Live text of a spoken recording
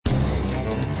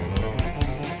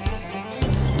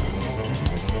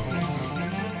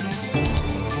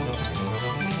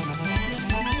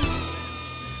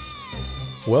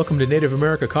Welcome to Native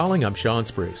America Calling. I'm Sean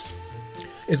Spruce.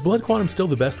 Is blood quantum still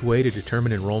the best way to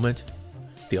determine enrollment?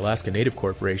 The Alaska Native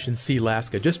Corporation,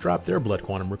 Sealaska, just dropped their blood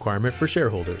quantum requirement for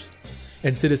shareholders.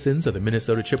 And citizens of the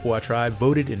Minnesota Chippewa tribe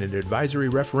voted in an advisory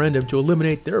referendum to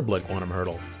eliminate their blood quantum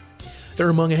hurdle. They're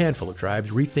among a handful of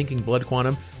tribes rethinking blood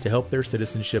quantum to help their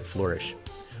citizenship flourish.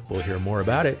 We'll hear more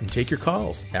about it and take your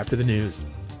calls after the news.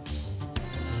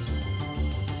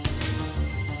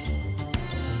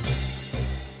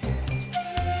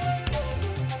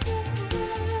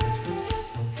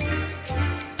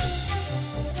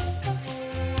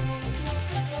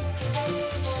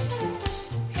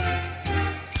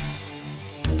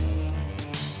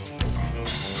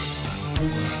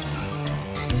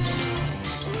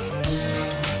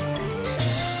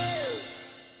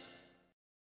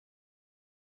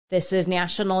 This is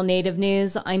National Native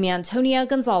News. I'm Antonia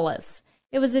Gonzalez.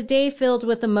 It was a day filled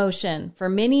with emotion for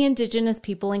many Indigenous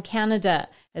people in Canada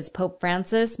as Pope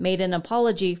Francis made an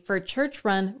apology for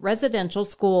church-run residential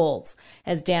schools.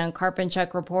 As Dan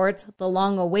Karpinchuk reports, the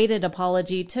long-awaited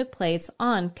apology took place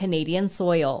on Canadian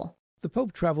soil. The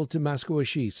Pope traveled to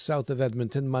Maskawashis, south of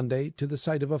Edmonton, Monday to the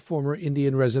site of a former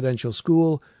Indian residential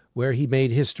school where he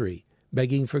made history,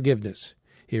 begging forgiveness.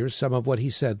 Here's some of what he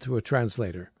said through a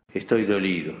translator. Estoy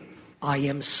dolido. I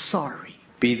am sorry.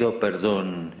 Pido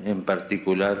perdón en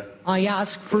particular. I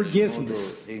ask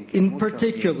forgiveness, in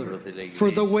particular,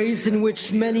 for the ways in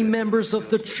which many members of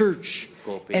the church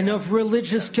and of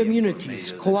religious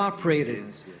communities cooperated,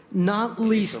 not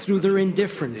least through their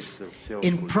indifference,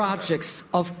 in projects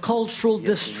of cultural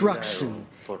destruction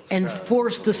and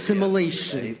forced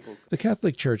assimilation. The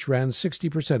Catholic Church ran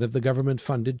 60% of the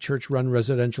government-funded church-run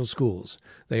residential schools.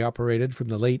 They operated from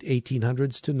the late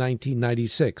 1800s to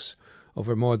 1996.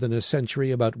 Over more than a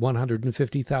century, about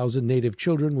 150,000 Native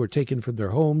children were taken from their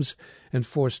homes and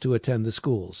forced to attend the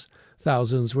schools.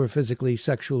 Thousands were physically,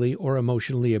 sexually, or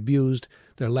emotionally abused,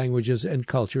 their languages and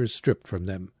cultures stripped from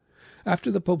them.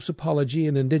 After the Pope's apology,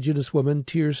 an Indigenous woman,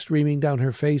 tears streaming down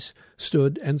her face,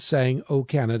 stood and sang O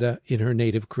Canada in her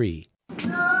native Cree.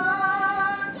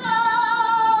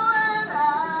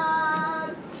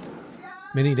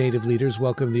 Many Native leaders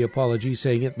welcomed the apology,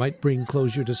 saying it might bring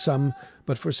closure to some,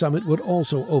 but for some it would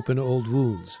also open old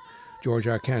wounds. George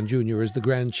Arcand Jr. is the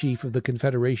Grand Chief of the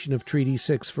Confederation of Treaty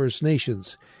 6 First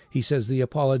Nations. He says the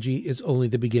apology is only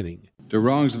the beginning. The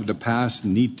wrongs of the past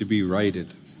need to be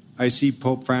righted. I see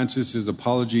Pope Francis's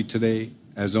apology today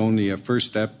as only a first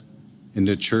step in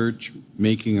the Church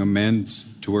making amends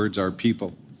towards our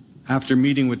people. After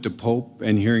meeting with the Pope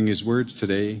and hearing his words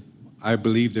today, I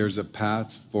believe there's a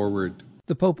path forward.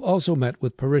 The Pope also met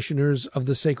with parishioners of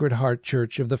the Sacred Heart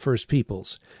Church of the First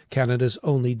Peoples, Canada's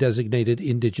only designated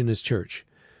Indigenous church.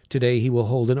 Today he will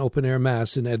hold an open-air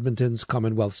Mass in Edmonton's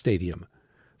Commonwealth Stadium.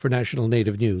 For National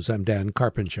Native News, I'm Dan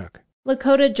Karpinchuk.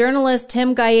 Lakota journalist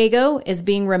Tim Gallego is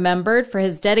being remembered for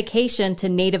his dedication to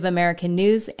Native American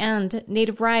news and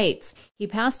Native rights. He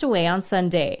passed away on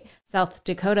Sunday. South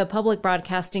Dakota Public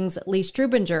Broadcasting's Lee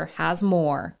Strubinger has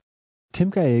more. Tim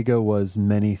Gallego was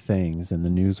many things in the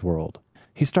news world.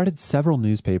 He started several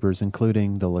newspapers,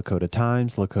 including the Lakota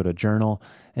Times, Lakota Journal,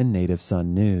 and Native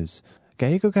Sun News.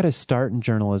 Gallego got his start in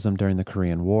journalism during the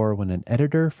Korean War when an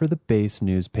editor for the base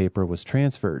newspaper was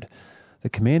transferred. The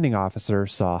commanding officer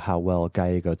saw how well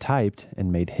Gallego typed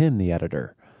and made him the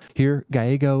editor. Here,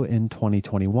 Gallego in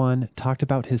 2021 talked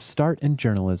about his start in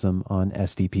journalism on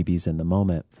SDPB's In the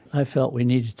Moment. I felt we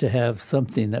needed to have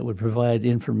something that would provide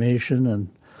information and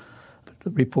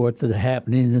report the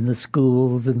happenings in the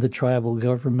schools and the tribal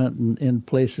government and in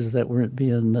places that weren't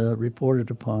being reported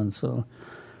upon. So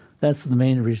that's the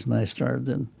main reason I started.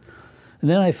 And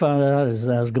then I found out as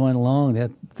I was going along that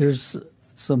there's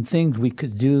some things we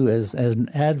could do as an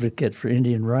advocate for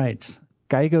Indian rights.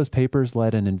 Gallego's papers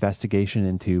led an investigation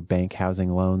into bank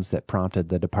housing loans that prompted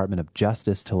the Department of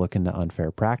Justice to look into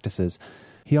unfair practices.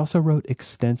 He also wrote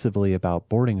extensively about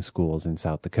boarding schools in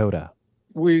South Dakota.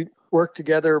 We worked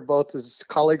together both as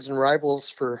colleagues and rivals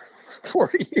for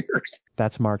 40 years.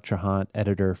 That's Mark Trahant,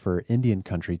 editor for Indian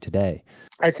Country Today.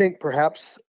 I think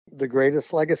perhaps the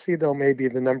greatest legacy, though, may be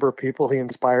the number of people he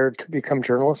inspired to become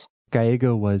journalists.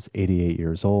 Gallego was 88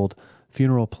 years old.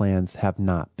 Funeral plans have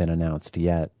not been announced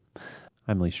yet.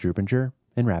 I'm Lee Strubinger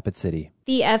in Rapid City.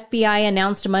 The FBI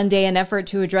announced Monday an effort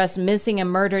to address missing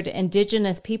and murdered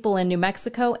Indigenous people in New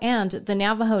Mexico and the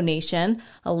Navajo Nation.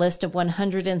 A list of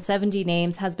 170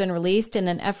 names has been released in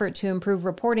an effort to improve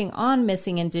reporting on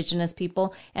missing Indigenous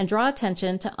people and draw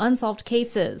attention to unsolved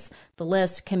cases. The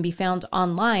list can be found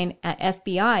online at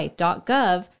fbi.gov/MMIP.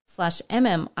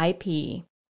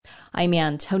 I'm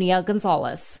Antonia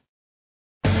Gonzalez.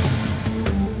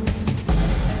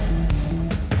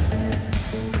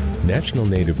 National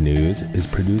Native News is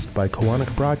produced by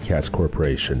Koahnic Broadcast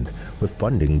Corporation with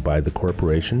funding by the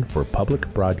Corporation for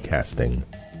Public Broadcasting.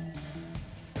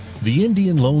 The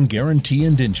Indian Loan Guarantee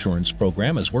and Insurance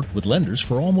Program has worked with lenders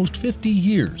for almost 50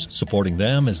 years, supporting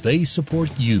them as they support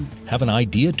you. Have an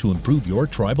idea to improve your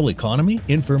tribal economy?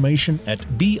 Information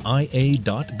at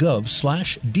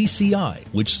bia.gov/DCI,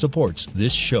 which supports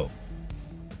this show.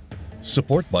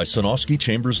 Support by Sonosky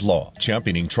Chambers Law,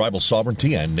 championing tribal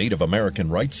sovereignty and Native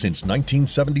American rights since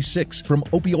 1976. From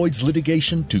opioids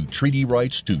litigation to treaty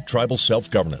rights to tribal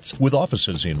self-governance. With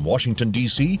offices in Washington,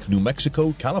 D.C., New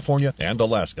Mexico, California, and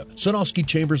Alaska. Sonosky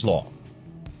Chambers Law.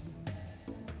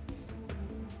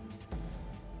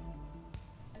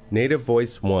 Native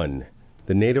Voice One,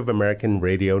 the Native American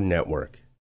Radio Network.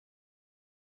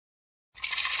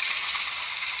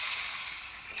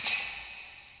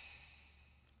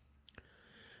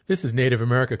 This is Native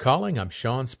America Calling. I'm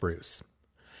Sean Spruce.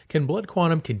 Can blood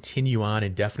quantum continue on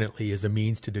indefinitely as a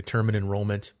means to determine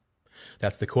enrollment?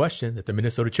 That's the question that the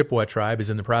Minnesota Chippewa tribe is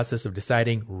in the process of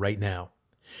deciding right now.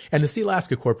 And the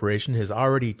Sealaska Corporation has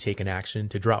already taken action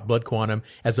to drop blood quantum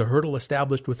as a hurdle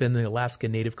established within the Alaska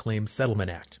Native Claims Settlement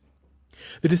Act.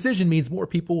 The decision means more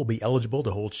people will be eligible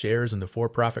to hold shares in the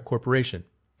for-profit corporation.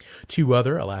 Two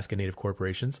other Alaska Native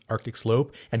corporations, Arctic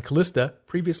Slope and Callista,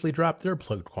 previously dropped their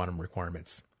blood quantum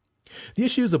requirements. The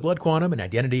issues of blood quantum and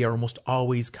identity are almost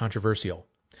always controversial.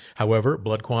 However,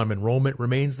 blood quantum enrollment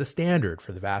remains the standard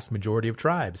for the vast majority of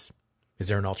tribes. Is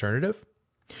there an alternative?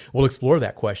 We'll explore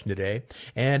that question today,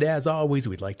 and as always,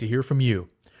 we'd like to hear from you.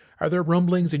 Are there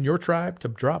rumblings in your tribe to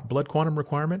drop blood quantum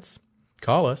requirements?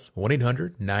 Call us,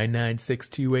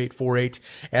 1-800-996-2848.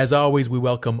 As always, we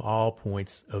welcome all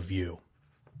points of view.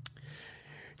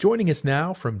 Joining us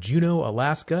now from Juneau,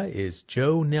 Alaska, is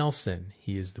Joe Nelson.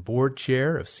 He is the board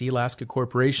chair of Sealaska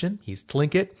Corporation. He's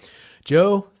Tlingit.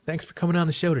 Joe, thanks for coming on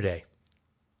the show today.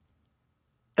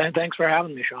 Thanks for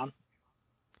having me, Sean.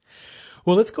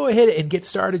 Well, let's go ahead and get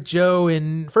started, Joe.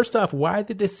 And first off, why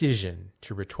the decision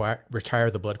to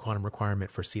retire the blood quantum requirement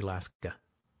for Sealaska?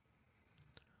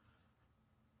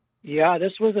 Yeah,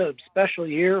 this was a special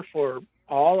year for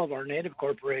all of our Native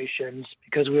corporations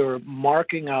because we were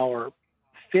marking our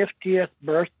 50th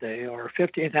birthday or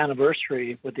 50th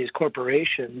anniversary with these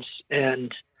corporations,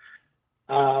 and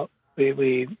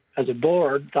we as a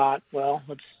board thought, well,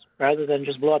 let's rather than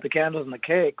just blow out the candles in the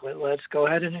cake, let's go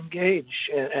ahead and engage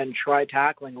and try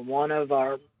tackling one of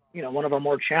our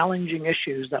more challenging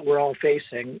issues that we're all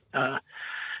facing,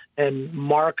 and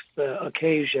mark the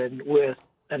occasion with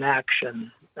an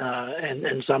action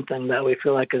and something that we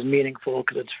feel like is meaningful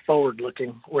because it's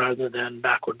forward-looking rather than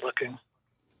backward-looking.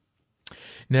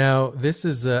 Now, this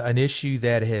is an issue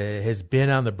that has been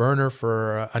on the burner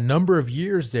for a number of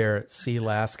years there at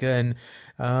Sealaska.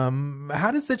 And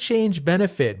how does the change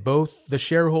benefit both the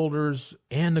shareholders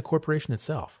and the corporation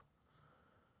itself?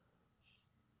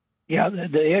 Yeah,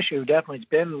 the issue definitely has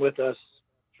been with us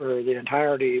for the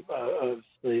entirety of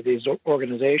these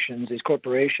organizations, these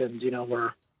corporations.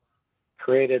 Were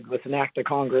created with an act of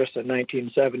Congress in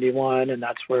 1971, and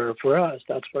that's where, for us,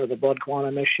 that's where the blood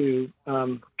quantum issue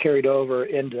carried over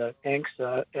into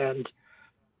ANCSA. And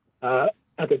at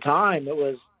the time, it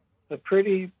was a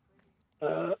pretty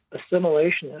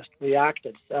assimilationist, the act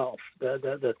itself.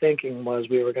 The thinking was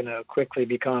we were going to quickly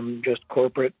become just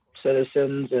corporate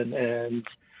citizens and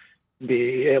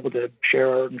be able to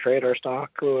share and trade our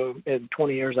stock in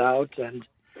 20 years out. And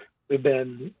we've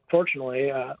been,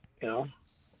 fortunately,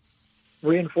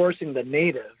 reinforcing the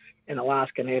Native in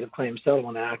Alaska Native Claims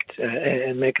Settlement Act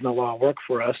and making the law work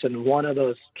for us. And one of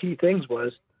those key things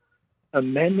was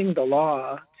amending the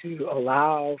law to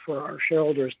allow for our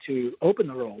shareholders to open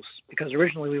the rolls, because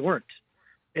originally we weren't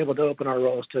able to open our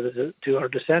rolls to our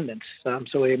descendants.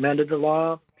 So we amended the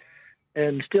law,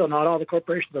 and still not all the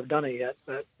corporations have done it yet,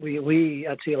 but we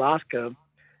at Sealaska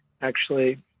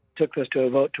actually took this to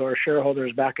a vote to our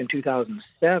shareholders back in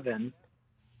 2007.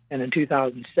 And in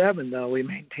 2007, though,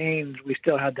 we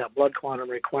still had that blood quantum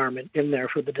requirement in there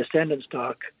for the descendant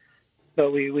stock.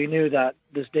 But we knew that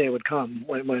this day would come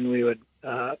when we would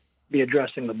be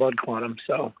addressing the blood quantum.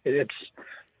 So we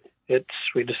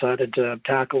decided to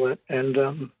tackle it. And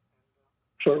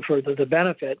for the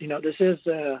benefit, this is,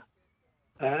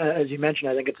 as you mentioned,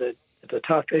 I think it's a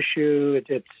tough issue.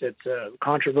 It's a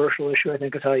controversial issue, I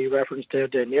think is how you referenced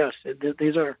it. And yes,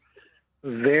 these are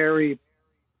very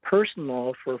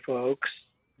personal for folks,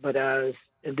 but as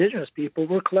Indigenous people,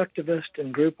 we're collectivist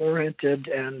and group-oriented,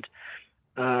 and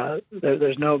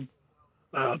there's no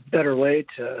better way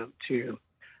to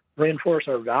reinforce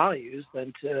our values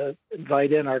than to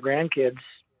invite in our grandkids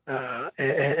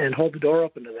and hold the door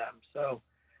open to them. So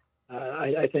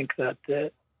I think that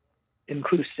the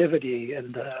inclusivity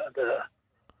and the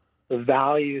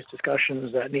values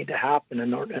discussions that need to happen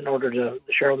in order to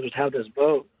the shareholders to have this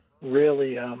vote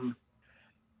really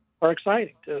are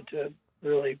exciting to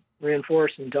really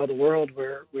reinforce and tell the world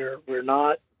we're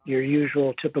not your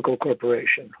usual typical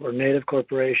corporation. We're native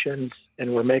corporations,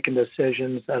 and we're making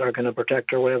decisions that are going to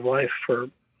protect our way of life for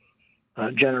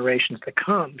generations to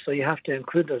come. So you have to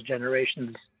include those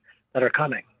generations that are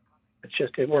coming. It's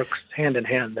just, it works hand in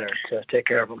hand there to take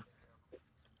care of them.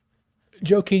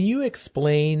 Joe, can you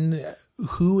explain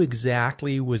who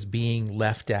exactly was being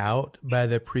left out by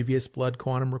the previous blood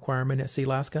quantum requirement at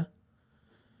Sealaska?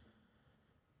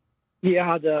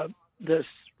 Yeah, this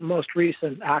most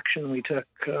recent action we took,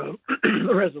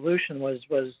 resolution was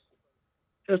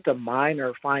just a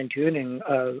minor fine-tuning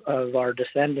of our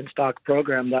descendant stock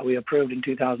program that we approved in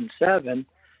 2007.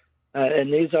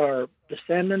 And these are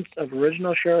descendants of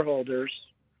original shareholders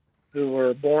who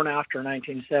were born after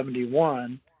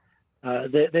 1971.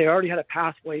 They already had a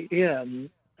pathway in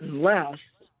unless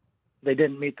they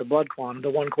didn't meet the blood quantum, the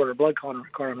 1/4 blood quantum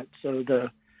requirement. So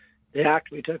the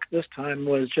act we took this time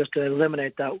was just to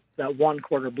eliminate that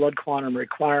 1/4 blood quantum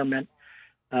requirement.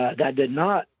 That did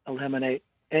not eliminate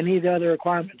any of the other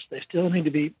requirements. They still need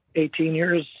to be 18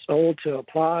 years old to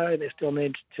apply. They still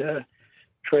need to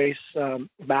trace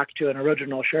back to an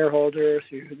original shareholder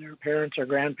through their parents or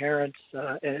grandparents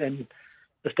and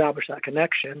establish that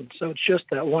connection. So it's just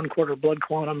that 1/4 blood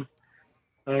quantum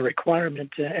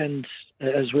requirement. And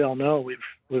as we all know,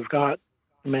 we've got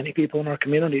many people in our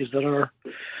communities that are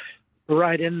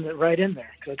right in there,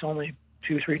 because it's only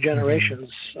 2-3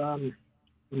 generations,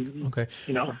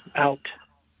 out.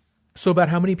 So about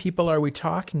how many people are we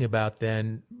talking about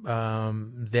then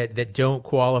that don't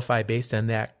qualify based on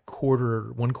that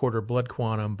 1/4 blood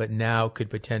quantum, but now could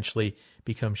potentially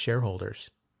become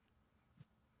shareholders?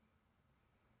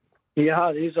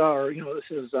 Yeah, these are,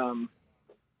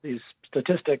 these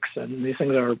statistics and these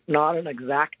things are not an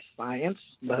exact science,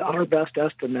 but our best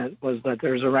estimate was that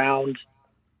there's around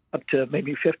up to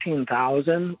maybe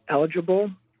 15,000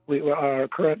 eligible. Our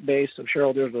current base of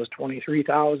shareholders was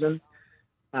 23,000.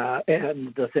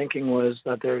 And the thinking was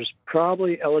that there's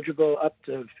probably eligible up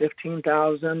to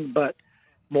 15,000, but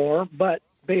more. But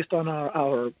based on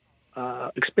our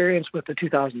experience with the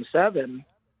 2007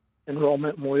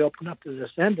 enrollment, when we opened up to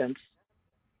descendants,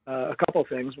 a couple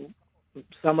things.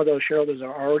 Some of those shareholders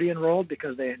are already enrolled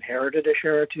because they inherited a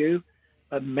share or two,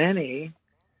 but many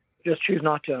just choose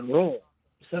not to enroll.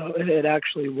 So it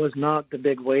actually was not the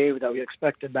big wave that we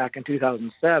expected back in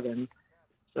 2007.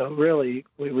 So really,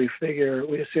 we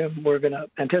assume we're going to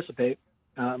anticipate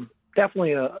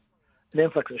definitely an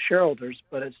influx of shareholders,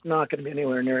 but it's not going to be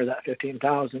anywhere near that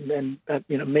 15,000. And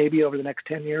maybe over the next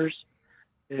 10 years,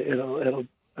 it'll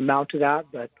amount to that.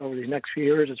 But over these next few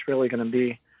years, it's really going to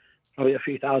be probably a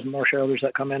few thousand more shareholders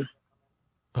that come in.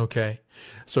 Okay.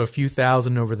 So a few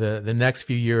thousand over the next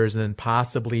few years, and then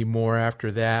possibly more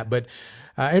after that. But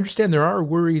I understand there are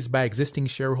worries by existing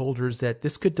shareholders that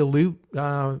this could dilute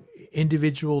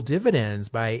individual dividends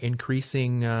by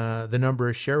increasing the number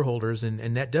of shareholders,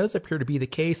 and that does appear to be the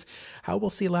case. How will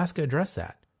Sealaska address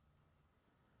that?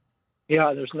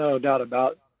 Yeah, there's no doubt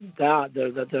about that.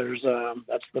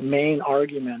 That's the main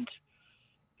argument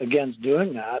against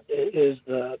doing that. Is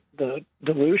the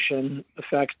dilution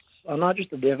affects not just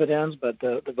the dividends, but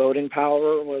the voting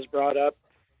power was brought up,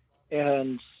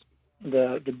 and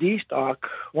the D stock.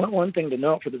 One thing to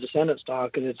note for the descendant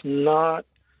stock is it's not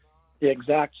the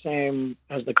exact same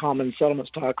as the common settlement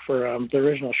stock for the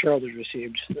original shareholders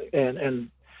received, and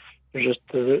there's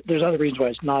other reasons why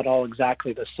it's not all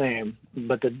exactly the same.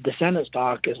 But the descendant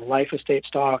stock is life estate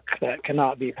stock that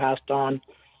cannot be passed on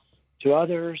to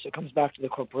others. It comes back to the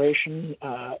corporation,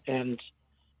 and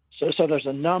so there's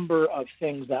a number of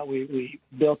things that we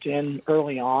built in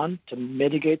early on to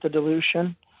mitigate the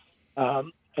dilution.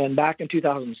 And back in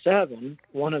 2007,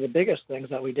 one of the biggest things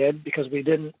that we did, because we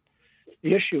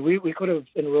could have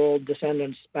enrolled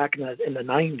descendants back in the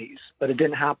 90s, but it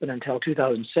didn't happen until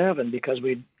 2007 because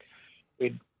we'd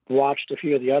watched a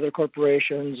few of the other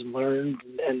corporations and learned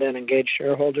and then engaged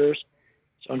shareholders.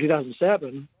 So in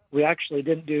 2007, we actually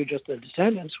didn't do just the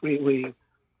descendants. We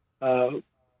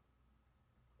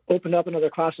opened up another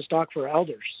class of stock for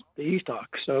elders, the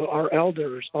E-stock. So our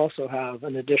elders also have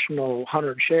an additional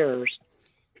 100 shares.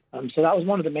 So that was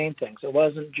one of the main things. It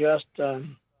wasn't just the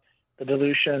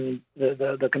dilution.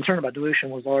 The concern about dilution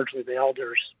was largely the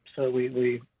elders. So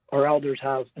our elders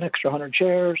have an extra 100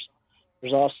 shares.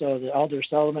 There's also the Elder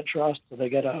Settlement Trust, so they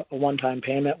get a one-time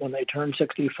payment when they turn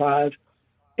 65.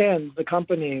 And the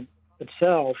company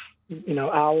itself,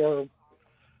 our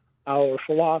our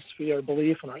philosophy, our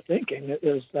belief, and our thinking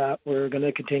is that we're going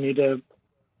to continue to,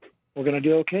 we're going to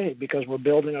do okay because we're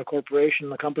building a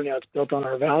corporation, a company that's built on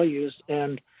our values,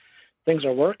 and things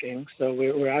are working. So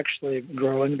we're actually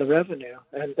growing the revenue.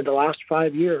 And the last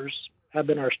 5 years have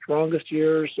been our strongest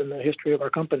years in the history of our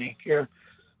company here.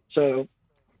 So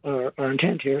our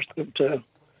intent here is to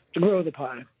grow the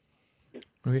pie.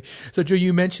 Okay. So, Joe,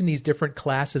 you mentioned these different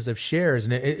classes of shares,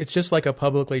 and it's just like a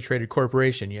publicly traded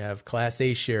corporation. You have Class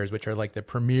A shares, which are like the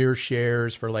premier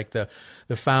shares for like the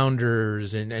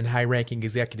founders and high-ranking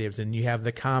executives, and you have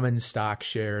the common stock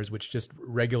shares, which just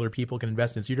regular people can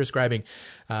invest in. So you're describing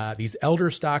these elder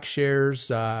stock shares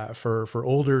for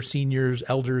older seniors,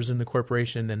 elders in the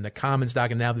corporation, and the common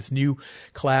stock, and now this new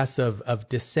class of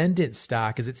descendant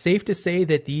stock. Is it safe to say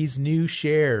that these new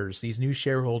shares, these new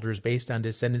shareholders based on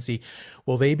descendancy,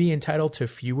 will they be entitled to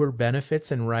fewer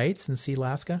benefits and rights in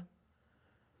Sealaska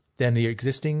than the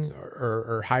existing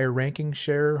or higher ranking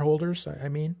shareholders, I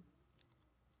mean?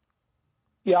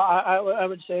 Yeah, I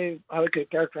would say I would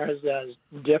characterize it as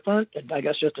different. I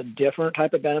guess just a different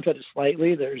type of benefit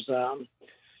slightly. There's there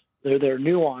are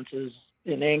nuances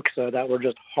in INCSA that were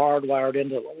just hardwired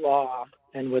into the law.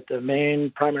 And with the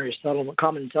main primary settlement,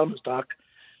 common settlement stock,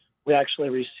 we actually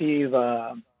receive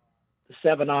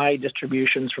 7I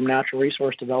distributions from natural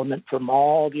resource development from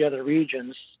all the other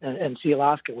regions. And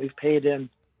Sealaska, we've paid in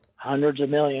hundreds of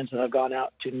millions that have gone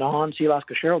out to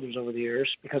non-Sealaska shareholders over the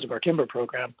years because of our timber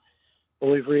program. But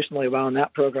we've recently wound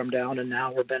that program down, and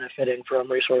now we're benefiting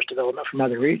from resource development from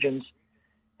other regions.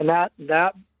 And that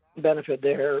benefit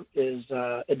there is,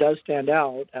 it does stand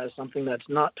out as something that's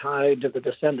not tied to the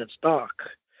descendant stock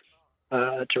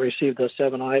to receive those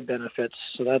 7I benefits.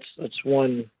 So that's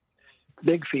one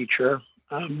big feature.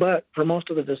 But for most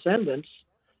of the descendants,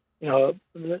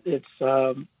 it's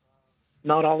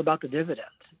not all about the dividend.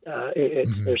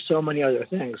 There's so many other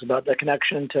things about the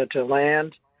connection to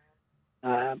land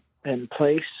and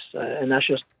place, and that's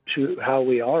just how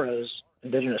we are as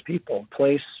Indigenous people.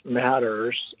 Place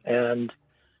matters, and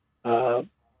the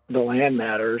land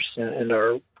matters, and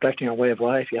our protecting our way of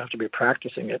life, you have to be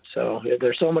practicing it. So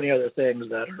there's so many other things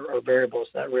that are variables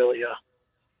that really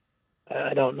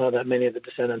I don't know that many of the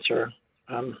descendants are,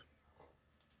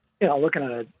 looking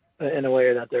at it in a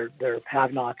way that they're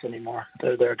have-nots anymore.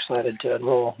 They're excited to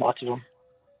enroll, lots of them.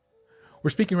 We're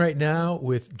speaking right now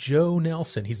with Joe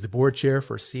Nelson. He's the board chair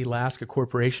for Sealaska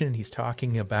Corporation. He's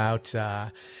talking about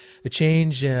the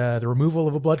change, the removal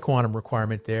of a blood quantum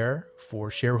requirement there for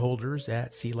shareholders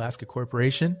at Sealaska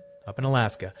Corporation up in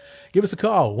Alaska. Give us a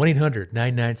call,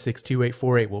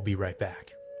 1-800-996-2848. We'll be right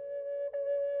back.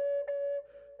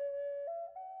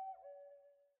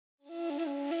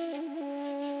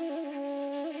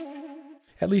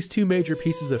 At least two major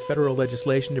pieces of federal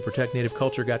legislation to protect Native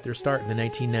culture got their start in the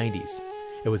 1990s.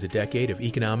 It was a decade of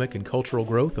economic and cultural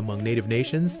growth among Native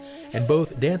nations, and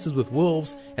both Dances with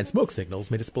Wolves and Smoke Signals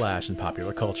made a splash in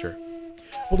popular culture.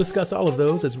 We'll discuss all of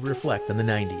those as we reflect on the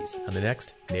 90s on the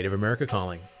next Native America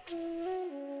Calling.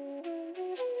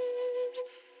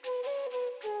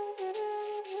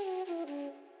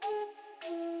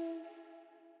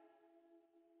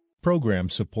 Program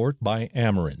support by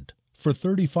Amerant. For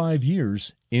 35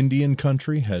 years, Indian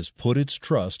Country has put its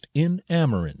trust in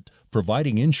Amerant,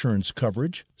 providing insurance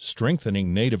coverage,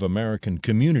 strengthening Native American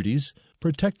communities,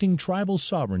 protecting tribal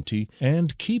sovereignty,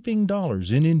 and keeping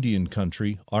dollars in Indian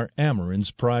Country are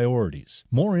Amerant's priorities.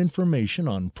 More information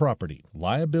on property,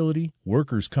 liability,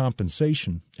 workers'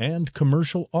 compensation, and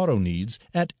commercial auto needs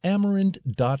at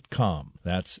Amerant.com.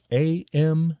 That's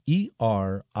AMERIND.com.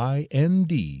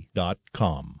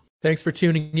 Thanks for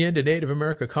tuning in to Native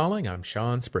America Calling. I'm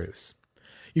Sean Spruce.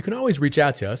 You can always reach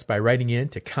out to us by writing in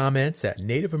to comments at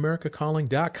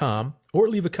nativeamericacalling.com or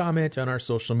leave a comment on our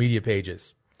social media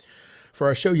pages. For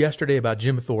our show yesterday about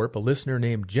Jim Thorpe, a listener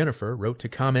named Jennifer wrote to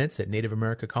comments at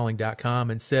nativeamericacalling.com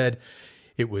and said,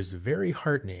 "It was very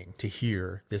heartening to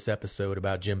hear this episode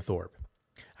about Jim Thorpe.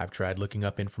 I've tried looking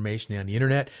up information on the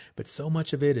internet, but so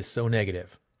much of it is so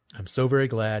negative. I'm so very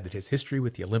glad that his history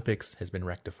with the Olympics has been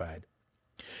rectified."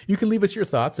 You can leave us your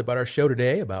thoughts about our show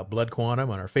today about blood quantum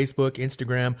on our Facebook,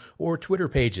 Instagram, or Twitter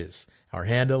pages. Our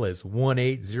handle is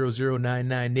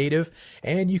 1-800-99-NATIVE,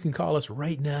 and you can call us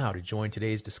right now to join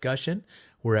today's discussion.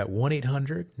 We're at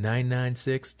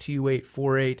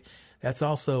 1-800-996-2848. That's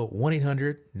also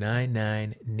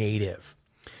 1-800-99-NATIVE.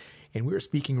 And we're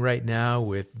speaking right now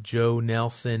with Joe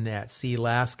Nelson at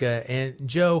Sealaska. And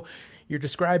Joe, you're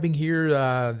describing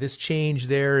here this change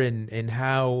there in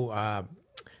how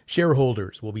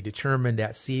shareholders will be determined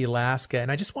at Sealaska. And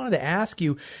I just wanted to ask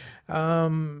you,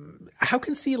 how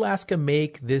can Sealaska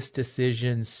make this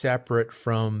decision separate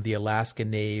from the Alaska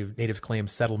Native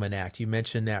Claims Settlement Act? You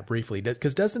mentioned that briefly.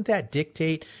 Because doesn't that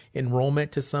dictate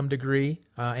enrollment to some degree,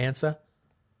 ANSA?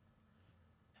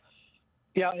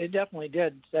 Yeah, it definitely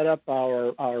did set up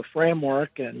our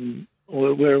framework, and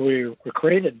where we were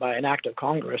created by an act of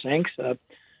Congress, ANCSA,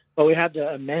 but we had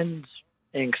to amend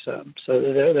ANCSA. So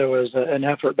there was an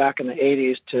effort back in the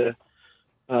 80s to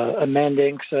amend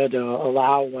ANCSA to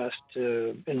allow us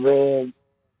to enroll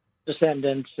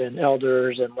descendants and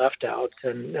elders and left outs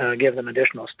and give them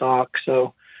additional stock.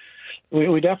 So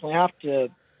we definitely have to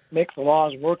make the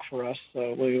laws work for us.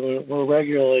 So we're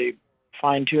regularly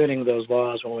fine-tuning those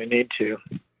laws when we need to.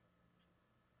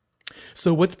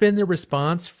 So what's been the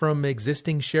response from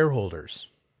existing shareholders?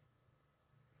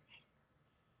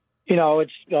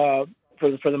 It's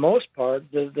for the most part,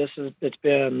 it's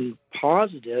been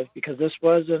positive, because this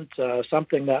wasn't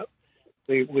something that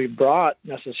we brought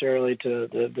necessarily to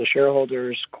the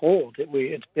shareholders cold.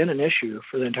 It's been an issue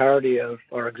for the entirety of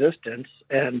our existence,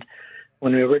 and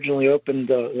when we originally opened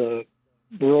the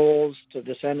rolls to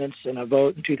descendants in a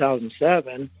vote in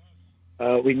 2007,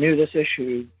 we knew this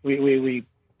issue. We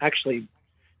actually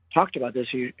talked about this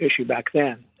issue back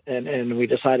then, and we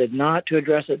decided not to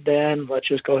address it then. Let's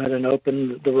just go ahead and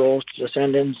open the rolls to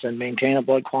descendants and maintain a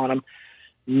blood quantum,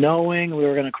 knowing we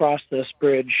were going to cross this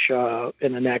bridge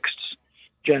in the next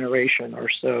generation or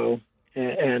so.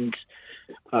 And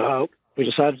we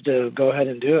decided to go ahead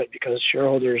and do it because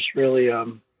shareholders really,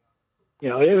 it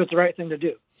was the right thing to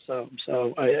do. So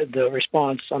the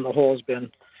response on the whole has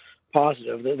been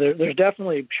positive. There's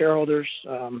definitely shareholders,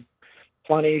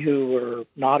 plenty who were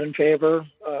not in favor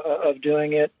of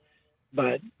doing it,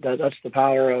 but that's the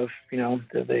power of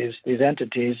these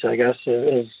entities. I guess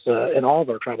is in all of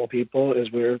our tribal people is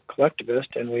we're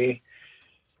collectivist, and we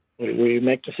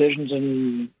make decisions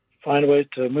and find a way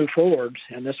to move forward.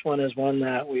 And this one is one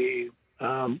that we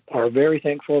are very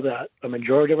thankful that a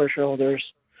majority of our shareholders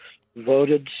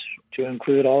voted to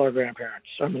include all our grandparents,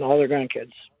 all their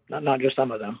grandkids, not just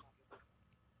some of them.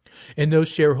 And those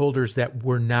shareholders that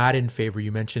were not in favor,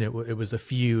 you mentioned it was a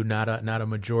few, not a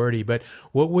majority, but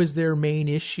what was their main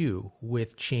issue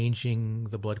with changing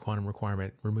the blood quantum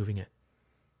requirement, removing it?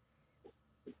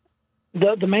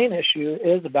 The main issue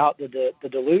is about the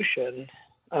dilution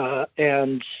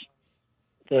and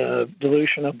the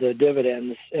dilution of the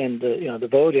dividends and the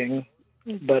voting.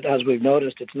 But as we've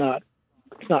noticed, it's not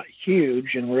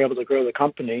huge, and we're able to grow the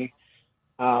company.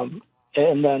 And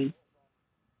then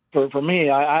for me,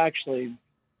 I actually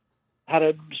had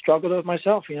to struggle with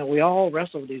myself. We all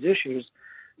wrestle with these issues.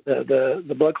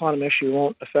 The blood quantum issue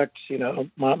won't affect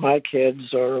my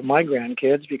kids or my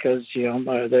grandkids because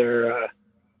their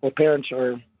parents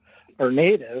are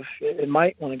Native. It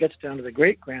might when it gets down to the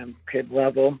great grandkid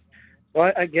level. So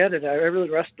I get it. I really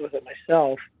wrestled with it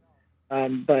myself,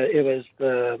 but it was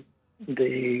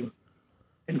the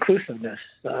inclusiveness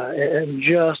and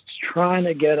just trying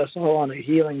to get us all on a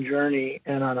healing journey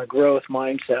and on a growth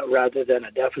mindset rather than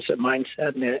a deficit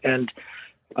mindset. And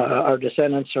our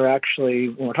descendants are actually,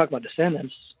 when we're talking about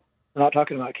descendants, we're not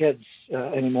talking about kids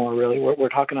anymore, really. We're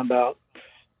talking about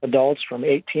adults from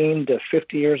 18 to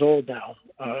 50 years old now.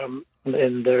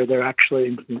 And they're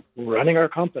actually running our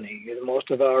company.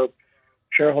 Most of our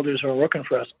shareholders who are working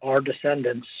for us are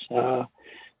descendants.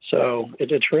 So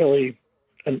it's really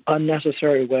an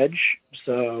unnecessary wedge.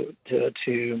 So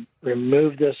to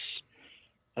remove this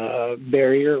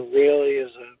barrier really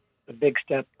is a big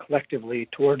step collectively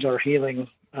towards our healing,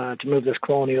 to move this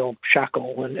colonial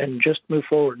shackle and just move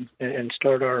forward and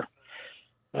start our,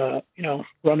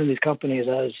 running these companies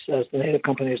as the Native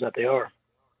companies that they are.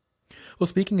 Well,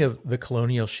 speaking of the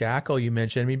colonial shackle you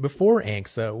mentioned, before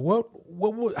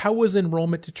ANCSA, how was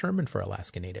enrollment determined for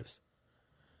Alaska Natives?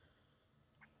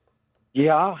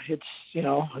 Yeah, it's,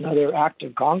 another act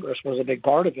of Congress was a big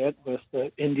part of it with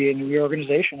the Indian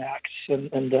Reorganization Acts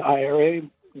and the IRA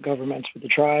governments for the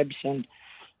tribes. And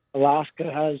Alaska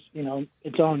has,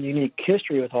 its own unique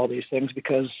history with all these things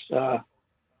because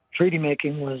treaty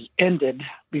making was ended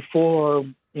before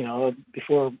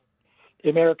the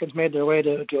Americans made their way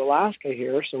to Alaska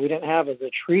here. So we didn't have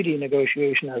the treaty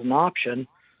negotiation as an option.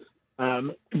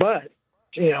 But,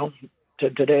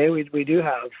 today we do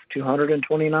have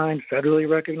 229 federally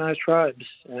recognized tribes,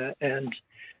 and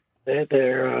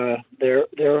they're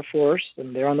a force,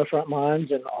 and they're on the front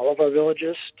lines in all of our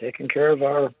villages, taking care of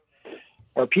our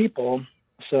people.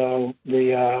 So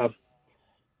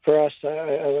for us,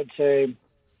 I would say,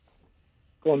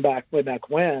 going back way back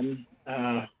when,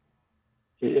 in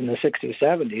the 60s,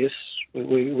 70s,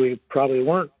 we probably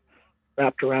weren't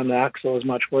wrapped around the axle as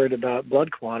much worried about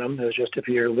blood quantum as just if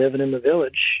you're living in the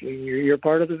village, you're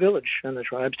part of the village and the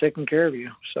tribe's taking care of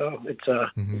you. So it's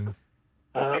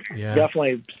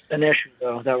definitely an issue,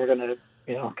 though, that we're going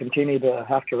to continue to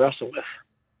have to wrestle with.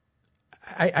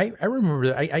 I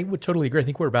remember. I would totally agree. I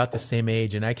think we're about the same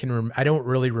age, and I don't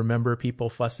really remember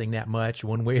people fussing that much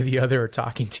one way or the other, or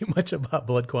talking too much about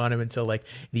blood quantum until like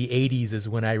the 80s is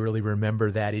when I really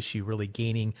remember that issue really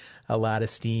gaining a lot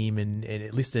of steam, and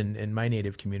at least in my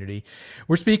native community.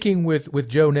 We're speaking with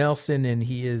Joe Nelson, and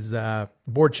he is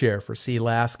board chair for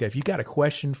Sealaska. If you got a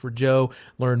question for Joe,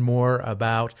 learn more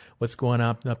about what's going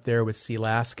on up there with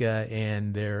Sealaska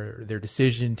and their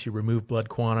decision to remove blood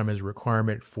quantum as a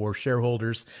requirement for shareholders,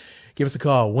 give us a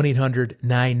call,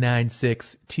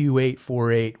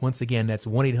 1-800-996-2848. Once again, that's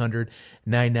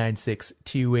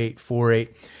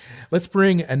 1-800-996-2848. Let's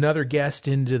bring another guest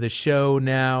into the show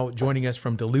now. Joining us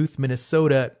from Duluth,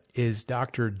 Minnesota is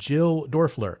Dr. Jill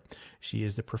Dorfler. She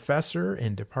is the professor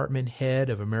and department head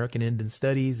of American Indian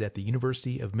Studies at the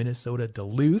University of Minnesota,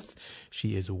 Duluth.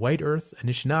 She is White Earth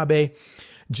Anishinaabe.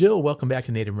 Jill, welcome back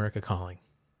to Native America Calling.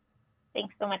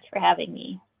 Thanks so much for having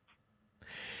me.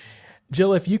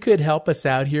 Jill, if you could help us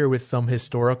out here with some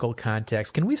historical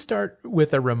context, can we start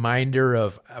with a reminder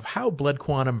of how blood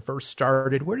quantum first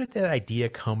started? Where did that idea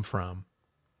come from?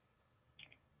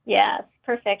 Yes,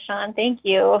 perfect, Sean. Thank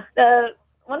you.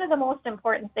 One of the most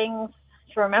important things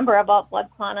to remember about blood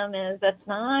quantum is it's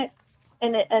not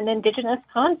an indigenous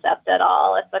concept at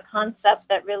all. It's a concept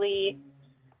that really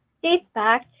dates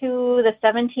back to the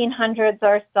 1700s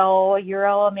or so,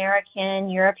 Euro-American,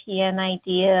 European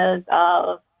ideas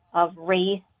of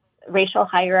racial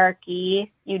hierarchy,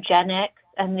 eugenics,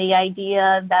 and the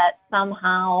idea that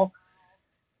somehow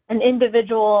an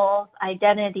individual's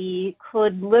identity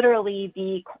could literally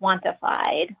be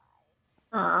quantified.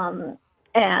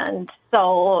 And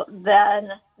so then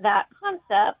that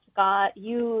concept got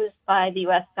used by the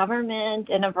U.S. government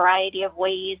in a variety of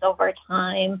ways over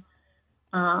time,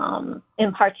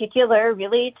 in particular,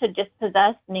 really to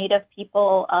dispossess Native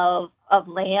people of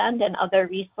land and other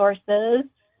resources.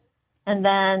 And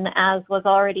then, as was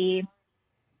already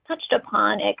touched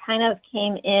upon, it kind of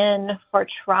came in for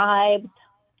tribes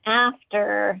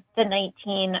after the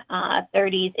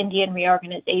 1930s Indian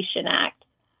Reorganization Act.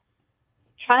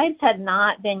 Tribes had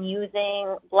not been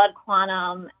using blood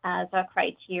quantum as a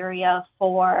criteria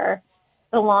for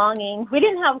belonging. We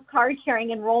didn't have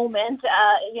card-carrying enrollment,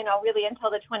 really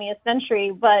until the 20th century,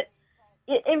 but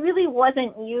it really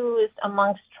wasn't used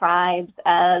amongst tribes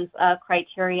as a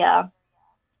criteria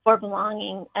for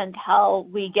belonging until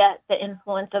we get the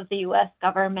influence of the U.S.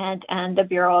 government and the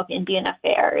Bureau of Indian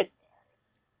Affairs.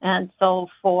 And so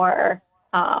for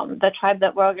the tribe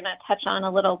that we're going to touch on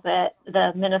a little bit,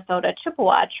 the Minnesota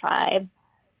Chippewa tribe,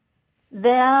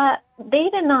 that they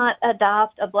did not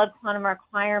adopt a blood quantum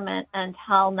requirement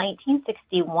until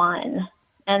 1961.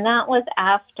 And that was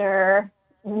after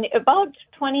about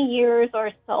 20 years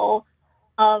or so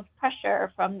of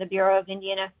pressure from the Bureau of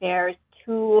Indian Affairs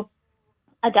to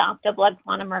adopt a blood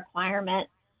quantum requirement.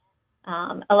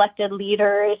 Elected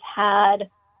leaders had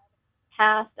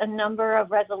passed a number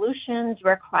of resolutions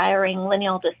requiring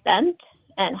lineal descent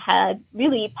and had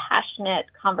really passionate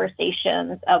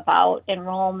conversations about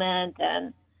enrollment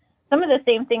and some of the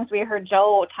same things we heard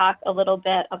Joe talk a little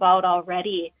bit about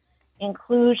already,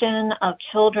 inclusion of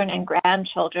children and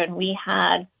grandchildren. We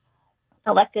had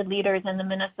elected leaders in the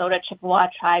Minnesota Chippewa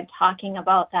tribe talking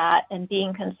about that and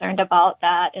being concerned about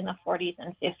that in the 40s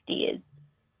and 50s.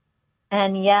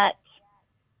 And yet,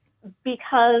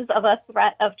 because of a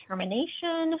threat of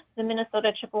termination, the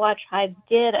Minnesota Chippewa tribe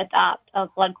did adopt a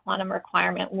blood quantum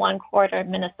requirement, 1/4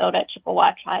 Minnesota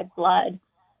Chippewa tribe blood,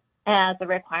 as a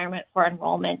requirement for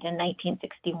enrollment in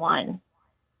 1961.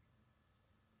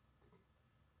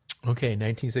 Okay,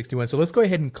 1961. So let's go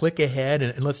ahead and click ahead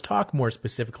and let's talk more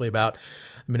specifically about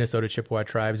Minnesota Chippewa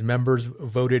tribes. Members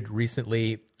voted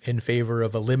recently in favor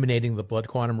of eliminating the blood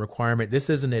quantum requirement. This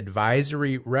is an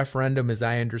advisory referendum, as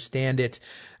I understand it.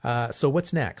 So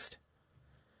what's next?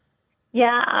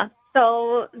 Yeah,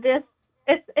 so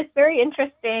it's very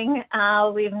interesting.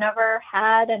 We've never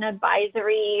had an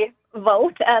advisory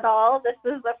vote at all. This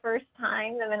is the first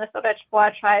time the Minnesota Chippewa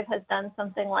tribe has done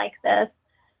something like this.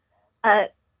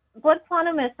 Blood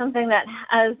quantum is something that,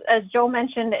 as Joe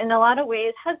mentioned, in a lot of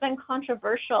ways has been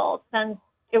controversial since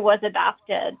it was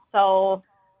adopted. So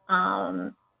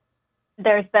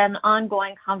there's been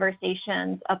ongoing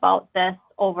conversations about this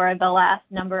over the last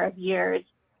number of years.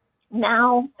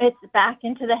 Now it's back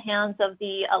into the hands of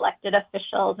the elected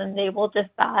officials, and they will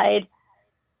decide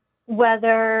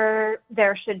whether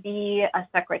there should be a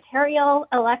secretarial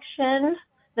election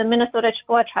the Minnesota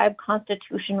Chippewa Tribe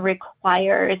Constitution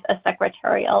requires a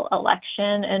secretarial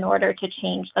election in order to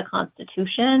change the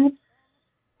Constitution.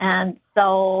 And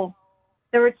so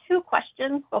there were two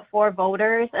questions before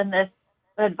voters in this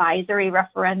advisory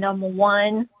referendum.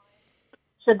 One,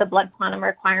 should the blood quantum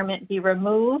requirement be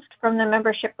removed from the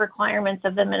membership requirements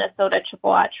of the Minnesota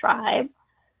Chippewa Tribe?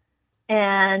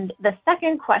 And the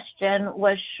second question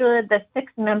was, should the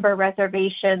 6-member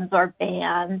reservations or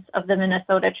bands of the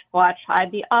Minnesota Chippewa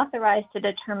Tribe be authorized to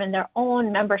determine their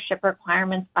own membership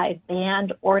requirements by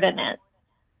band ordinance?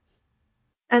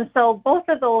 And so both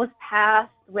of those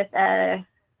passed with a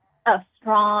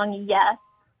strong yes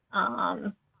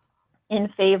in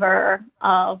favor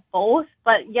of both,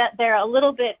 but yet they're a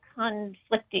little bit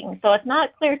conflicting. So it's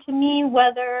not clear to me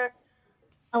whether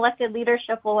elected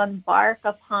leadership will embark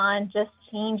upon just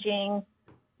changing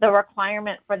the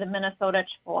requirement for the Minnesota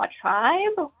Chippewa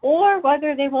Tribe, or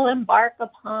whether they will embark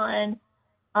upon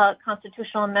a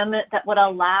constitutional amendment that would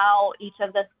allow each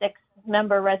of the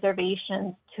 6-member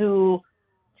reservations to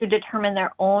determine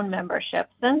their own membership.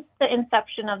 Since the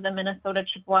inception of the Minnesota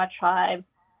Chippewa Tribe,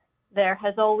 there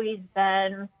has always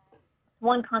been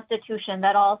one constitution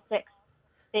that all 6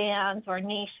 bands or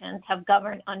nations have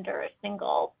governed under a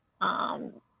single.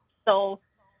 So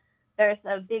there's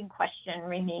a big question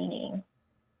remaining.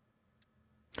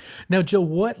 Now, Jill,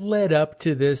 what led up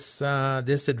to this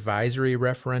advisory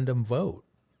referendum vote?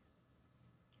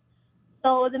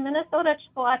 So the Minnesota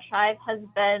Chippewa Tribe has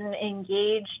been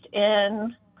engaged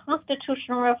in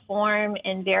constitutional reform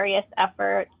in various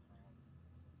efforts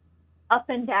up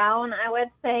and down, I would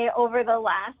say, over the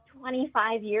last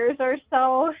 25 years or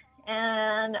so.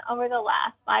 And over the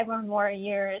last 5 or more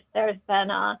years, there's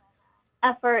been a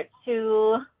effort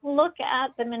to look at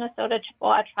the Minnesota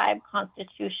Chippewa Tribe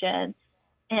Constitution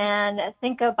and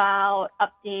think about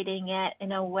updating it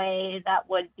in a way that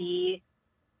would be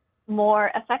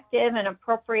more effective and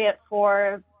appropriate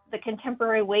for the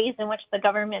contemporary ways in which the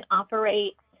government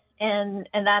operates, and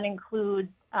that includes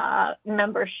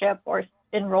membership or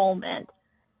enrollment.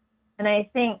 And I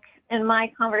think in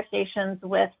my conversations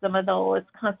with some of those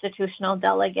constitutional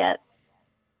delegates,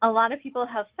 a lot of people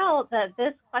have felt that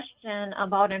this question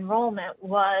about enrollment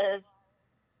was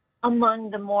among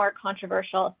the more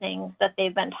controversial things that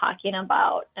they've been talking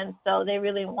about. And so they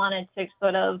really wanted to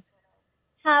sort of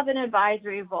have an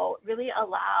advisory vote, really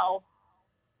allow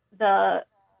the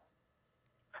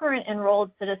current enrolled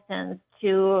citizens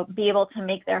to be able to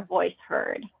make their voice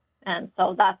heard. And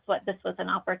so that's what this was an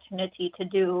opportunity to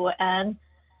do. And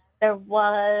there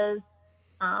was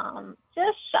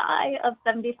just shy of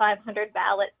 7,500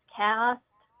 ballots cast.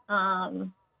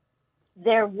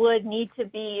 There would need to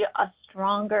be a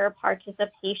stronger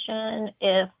participation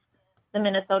if the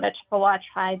Minnesota Chippewa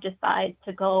Tribe decides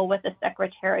to go with a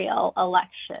secretarial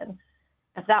election.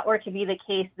 If that were to be the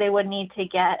case, they would need to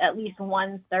get at least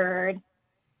 1/3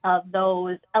 of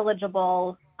those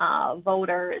eligible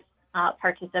voters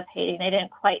participating. They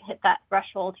didn't quite hit that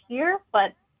threshold here,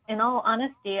 but in all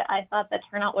honesty, I thought the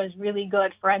turnout was really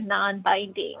good for a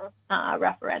non-binding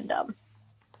referendum.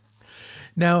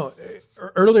 Now,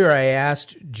 earlier I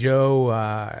asked Joe,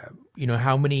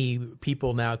 how many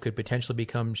people now could potentially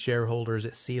become shareholders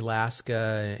at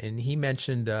Sealaska, and he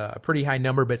mentioned a pretty high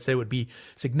number, but said it would be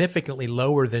significantly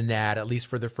lower than that, at least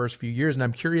for the first few years. And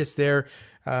I'm curious there,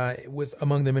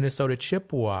 among the Minnesota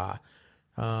Chippewa,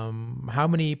 how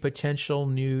many potential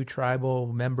new tribal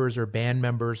members or band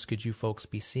members could you folks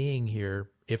be seeing here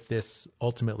if this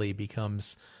ultimately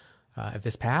becomes, if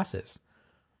this passes?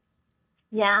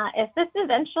 Yeah, if this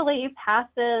eventually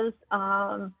passes,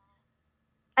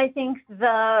 I think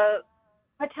the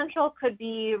potential could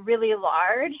be really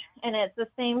large. And it's the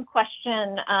same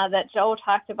question that Joe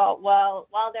talked about. Well,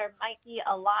 while there might be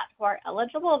a lot who are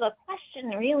eligible, the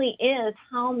question really is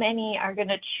how many are going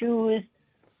to choose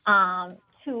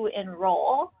to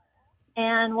enroll,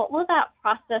 and what will that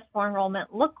process for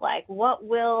enrollment look like? What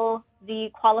will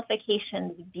the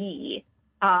qualifications be?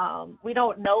 We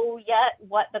don't know yet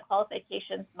what the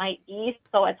qualifications might be,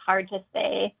 so it's hard to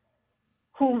say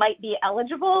who might be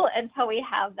eligible until we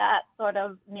have that sort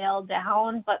of nailed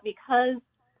down. But because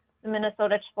the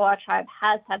Minnesota Chippewa Tribe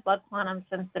has had blood quantum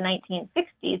since the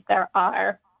 1960s, there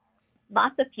are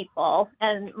lots of people,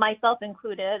 and myself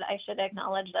included. I should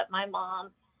acknowledge that my mom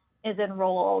is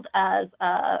enrolled as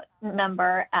a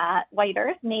member at White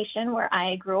Earth Nation, where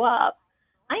I grew up.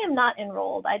 I am not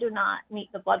enrolled. I do not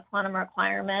meet the blood quantum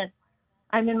requirement.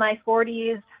 I'm in my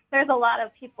 40s. There's a lot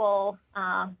of people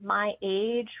my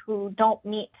age who don't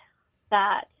meet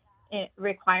that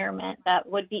requirement that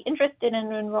would be interested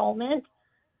in enrollment.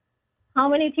 how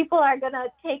many people are going to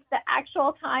take the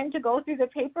actual time to go through the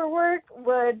paperwork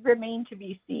would remain to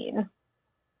be seen.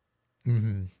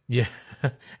 Mm-hmm. Yeah,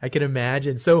 I can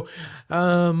imagine. So,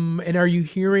 and are you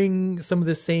hearing some of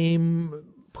the same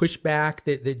pushback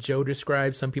that Joe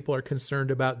described? Some people are concerned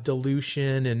about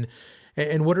dilution,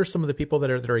 and what are some of the people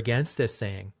that are against this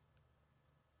saying?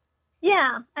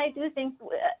 Yeah, I do think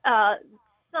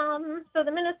so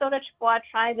the Minnesota Chippewa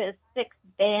tribe is 6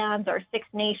 bands or 6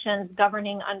 nations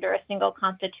governing under a single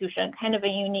constitution, kind of a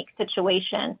unique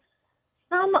situation.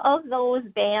 Some of those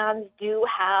bands do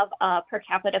have a per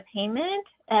capita payment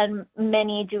and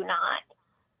many do not.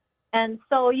 And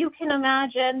so you can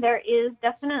imagine there is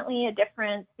definitely a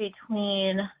difference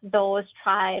between those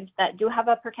tribes that do have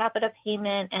a per capita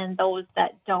payment and those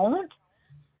that don't.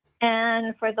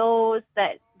 And for those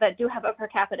that do have a per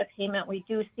capita payment, we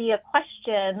do see a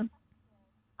question,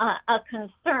 a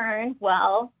concern.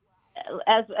 Well,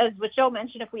 as what Joe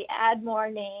mentioned, if we add more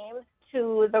names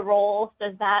to the rolls,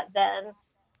 does that then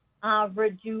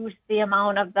reduce the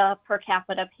amount of the per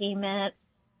capita payment?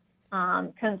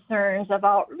 Concerns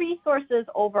about resources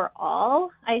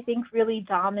overall, I think, really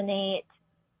dominate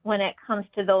when it comes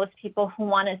to those people who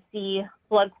want to see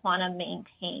blood quantum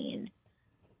maintained.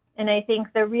 And I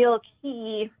think the real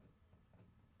key,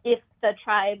 if the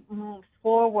tribe moves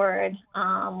forward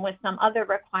with some other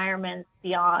requirements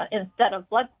beyond instead of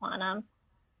blood quantum,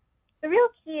 the real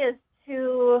key is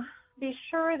to be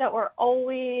sure that we're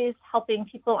always helping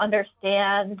people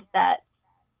understand that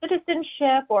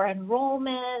citizenship or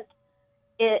enrollment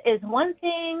is one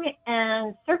thing,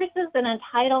 and services and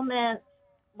entitlements,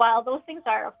 while those things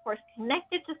are, of course,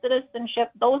 connected to citizenship,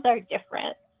 those are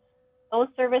different. Those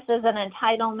services and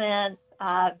entitlements,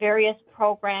 various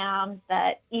programs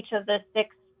that each of the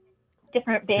 6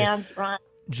 different bands run.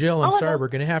 Jill, I'm sorry, we're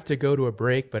going to have to go to a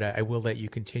break, but I will let you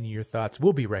continue your thoughts.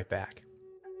 We'll be right back.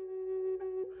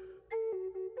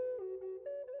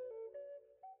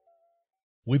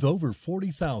 With over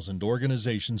 40,000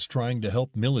 organizations trying to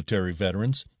help military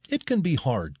veterans, it can be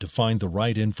hard to find the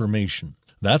right information.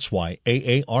 That's why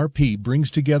AARP brings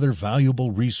together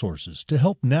valuable resources to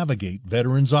help navigate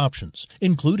veterans' options,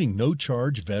 including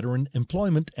no-charge veteran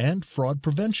employment and fraud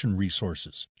prevention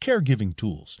resources, caregiving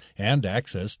tools, and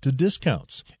access to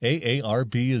discounts.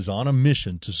 AARP is on a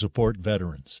mission to support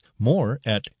veterans. More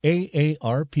at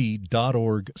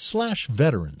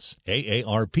aarp.org/veterans.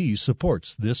 AARP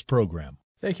supports this program.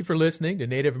 Thank you for listening to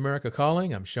Native America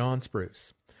Calling. I'm Sean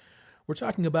Spruce. We're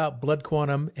talking about blood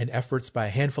quantum and efforts by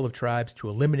a handful of tribes to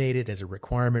eliminate it as a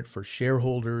requirement for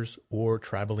shareholders or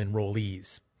tribal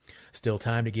enrollees. Still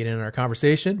time to get in our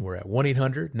conversation. We're at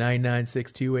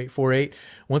 1-800-996-2848.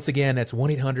 Once again, that's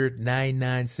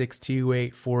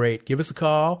 1-800-996-2848. Give us a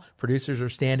call. Producers are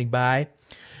standing by.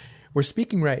 We're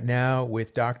speaking right now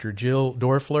with Dr. Jill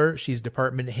Doerfler. She's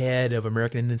Department Head of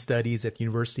American Indian Studies at the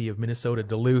University of Minnesota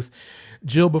Duluth.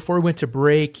 Jill, before we went to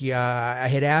break, I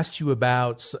had asked you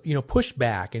about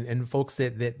pushback and folks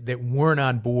that weren't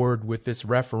on board with this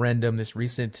referendum, this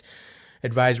recent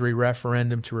advisory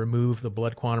referendum to remove the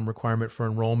blood quantum requirement for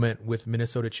enrollment with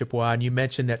Minnesota Chippewa. And you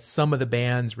mentioned that some of the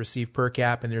bands receive per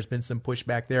cap and there's been some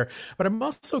pushback there. But I'm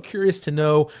also curious to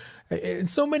know, in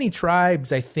so many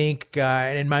tribes, I think,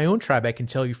 and in my own tribe, I can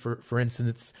tell you, for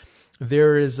instance,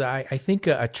 there is, I think,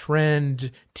 a trend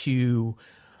to,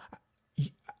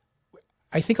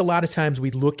 I think a lot of times we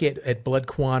look at blood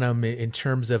quantum in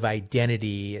terms of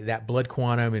identity, that blood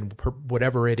quantum and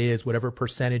whatever it is, whatever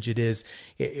percentage it is,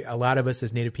 a lot of us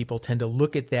as Native people tend to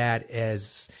look at that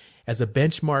as a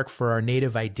benchmark for our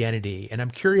Native identity. And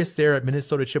I'm curious there at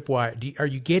Minnesota Chippewa, are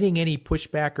you getting any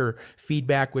pushback or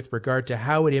feedback with regard to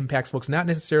how it impacts folks, not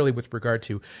necessarily with regard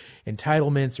to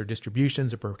entitlements or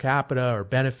distributions or per capita or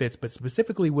benefits, but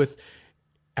specifically with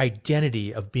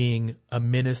identity of being a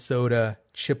Minnesota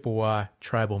Chippewa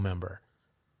tribal member?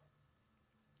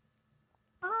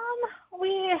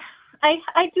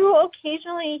 I do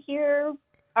occasionally hear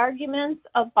arguments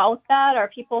about that, or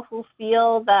people who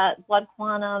feel that blood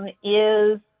quantum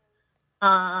is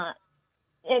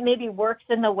it maybe works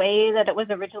in the way that it was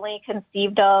originally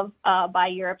conceived of by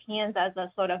Europeans as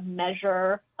a sort of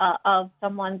measure of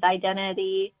someone's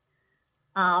identity.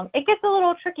 It gets a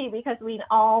little tricky because we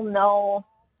all know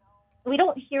we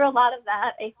don't hear a lot of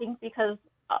that, I think, because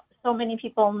so many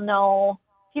people know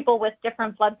people with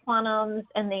different blood quantums,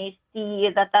 and they see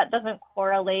that doesn't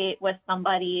correlate with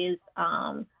somebody's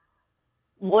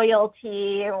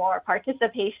loyalty or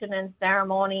participation in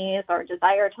ceremonies or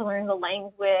desire to learn the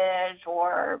language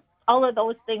or all of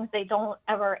those things. They don't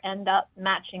ever end up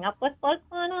matching up with blood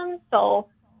quantum. So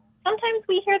sometimes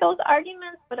we hear those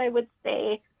arguments, but I would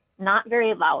say not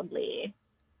very loudly.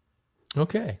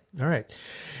 Okay. All right.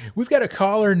 We've got a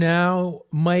caller now,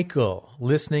 Michael,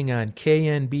 listening on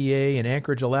KNBA in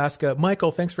Anchorage, Alaska.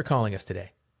 Michael, thanks for calling us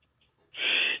today.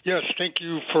 Yes, thank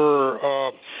you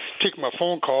for taking my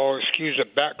phone call. Excuse the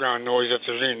background noise if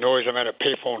there's any noise. I'm at a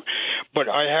payphone. But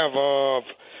I have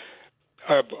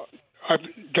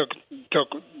the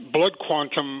blood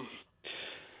quantum.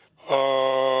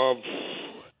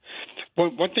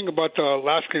 One thing about the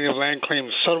Alaska Native Land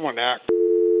Claims Settlement Act.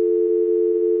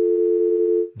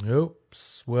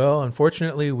 Oops. Well,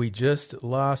 unfortunately, we just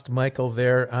lost Michael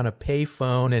there on a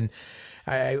payphone, and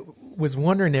I was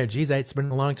wondering there, geez, it's been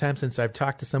a long time since I've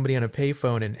talked to somebody on a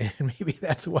payphone, and maybe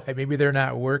that's why. Maybe they're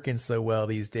not working so well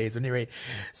these days. At any rate,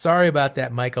 sorry about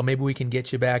that, Michael. Maybe we can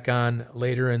get you back on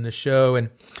later in the show. And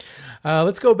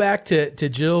let's go back to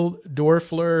Jill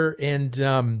Dorfler.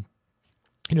 And,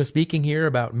 speaking here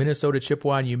about Minnesota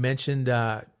Chippewa, and you mentioned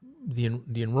the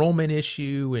enrollment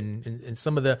issue and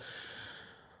some of the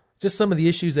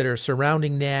issues that are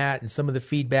surrounding that and some of the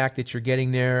feedback that you're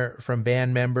getting there from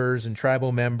band members and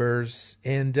tribal members.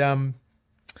 And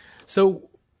so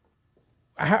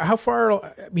how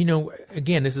far,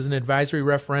 again, this is an advisory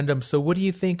referendum. So what do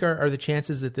you think are the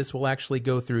chances that this will actually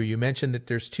go through? You mentioned that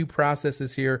there's two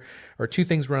processes here, or two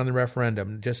things around the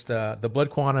referendum, just the blood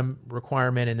quantum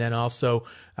requirement, and then also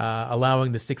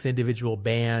allowing the 6 individual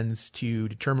bands to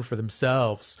determine for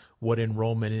themselves what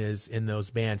enrollment is in those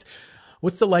bands.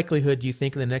 What's the likelihood, do you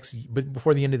think,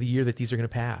 before the end of the year that these are going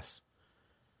to pass?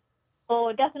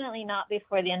 Oh, definitely not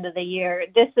before the end of the year.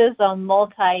 This is a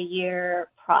multi-year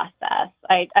process.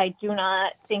 I do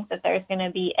not think that there's going to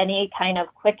be any kind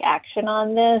of quick action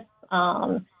on this.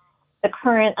 The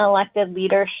current elected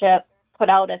leadership put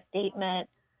out a statement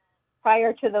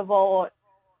prior to the vote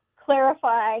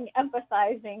clarifying,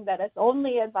 emphasizing that it's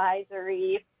only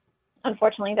advisory.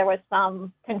 Unfortunately, there was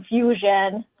some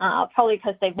confusion, probably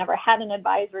because they've never had an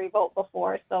advisory vote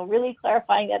before. So really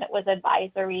clarifying that it was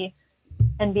advisory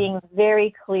and being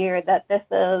very clear that this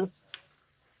is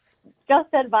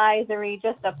just advisory,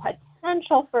 just a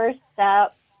potential first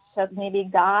step to maybe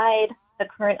guide the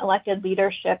current elected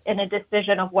leadership in a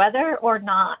decision of whether or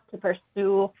not to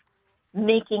pursue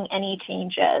making any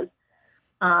changes.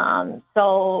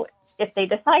 So if they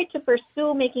decide to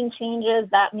pursue making changes,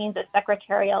 that means a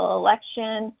secretarial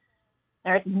election.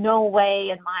 There's no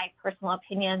way, in my personal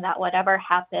opinion, that would ever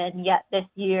happen yet this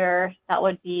year. That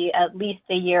would be at least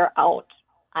a year out,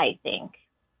 I think.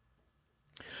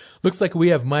 Looks like we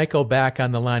have Michael back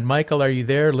on the line. Michael, are you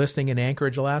there listening in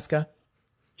Anchorage, Alaska?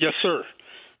 Yes, sir.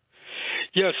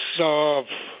 Yes, the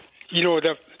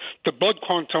blood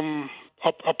quantum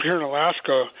up here in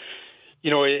Alaska,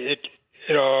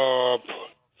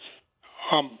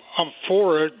 I'm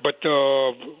for it, but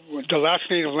the Alaska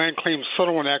Native Land Claims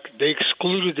Settlement Act, they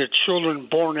excluded the children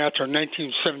born after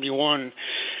 1971.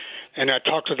 And I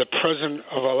talked to the president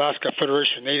of Alaska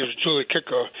Federation of Natives, Julie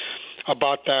Kika,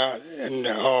 about that. And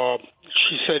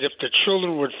she said if the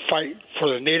children would fight for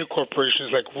the Native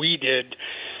corporations like we did,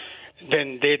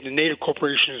 then the Native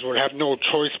corporations would have no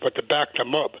choice but to back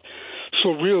them up.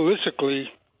 So realistically,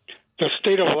 the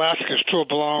state of Alaska still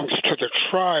belongs to the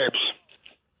tribes.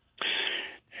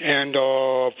 And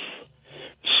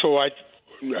so I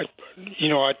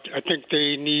think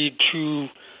they need to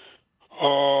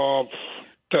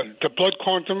the blood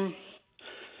quantum.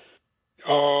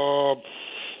 I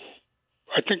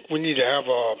think we need to have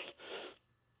a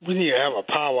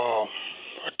powwow,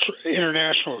 a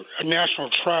national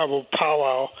tribal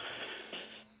powwow,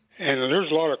 and there's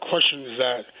a lot of questions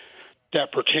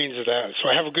that pertains to that. So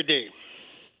have a good day.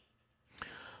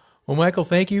 Well, Michael,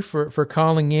 thank you for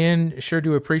calling in. Sure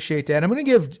do appreciate that. I'm going to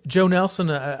give Joe Nelson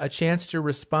a chance to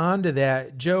respond to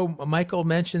that. Joe, Michael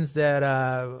mentions that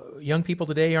young people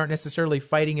today aren't necessarily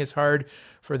fighting as hard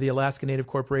for the Alaska Native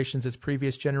corporations as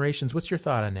previous generations. What's your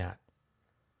thought on that?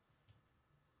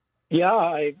 Yeah,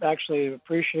 I actually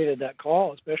appreciated that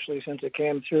call, especially since it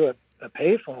came through a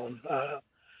payphone.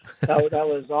 That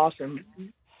was awesome.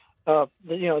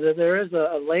 There is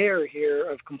a layer here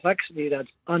of complexity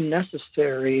that's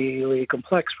unnecessarily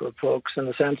complex for folks in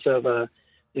the sense of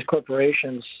these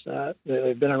corporations.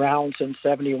 They've been around since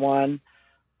 1971.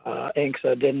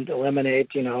 INCSA didn't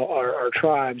eliminate, our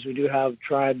tribes. We do have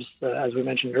tribes, as we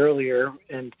mentioned earlier,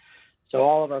 and so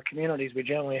all of our communities, we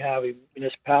generally have a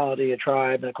municipality, a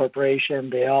tribe, and a corporation.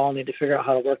 They all need to figure out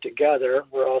how to work together.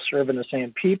 We're all serving the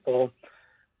same people.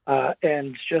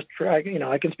 And just for, I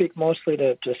can speak mostly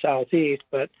to Southeast,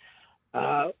 but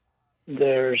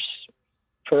there's,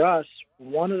 for us,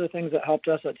 one of the things that helped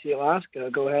us at Sealaska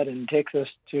go ahead and take this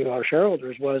to our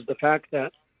shareholders was the fact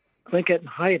that Tlingit and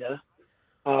Haida,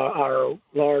 our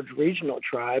large regional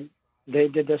tribe, They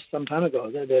did this some time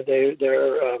ago.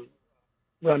 They're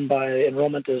run by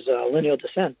enrollment as lineal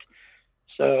descent.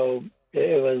 So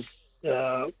it was,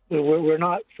 we're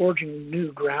not forging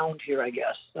new ground here, I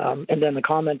guess. And then the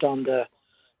comment on the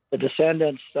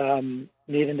descendants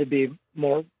needing to be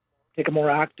take a more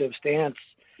active stance.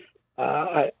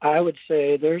 I would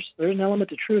say there's an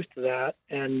element of truth to that,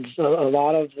 and a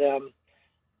lot of them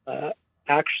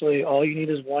actually all you need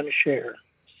is one share.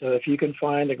 So if you can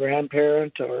find a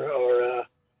grandparent or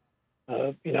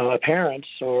a parent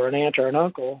or an aunt or an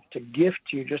uncle to gift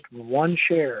you just one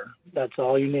share, that's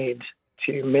all you need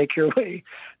to make your way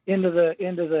into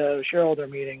the shareholder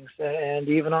meetings and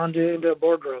even into a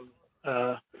boardroom.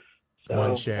 So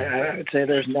one share. I would say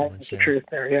there's no truth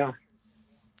there. Yeah.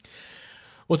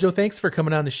 Well, Joe, thanks for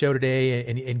coming on the show today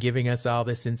and giving us all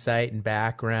this insight and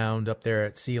background up there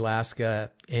at Sealaska.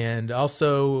 And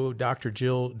also Dr.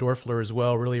 Jill Dorfler as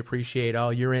well. Really appreciate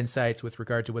all your insights with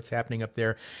regard to what's happening up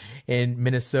there in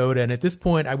Minnesota. And at this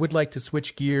point, I would like to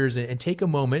switch gears and take a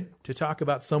moment to talk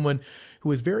about someone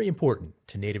who is very important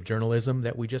to Native journalism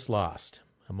that we just lost.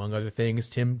 Among other things,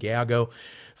 Tim Gayago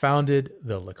founded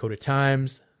the Lakota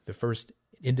Times, the first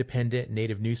independent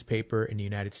Native newspaper in the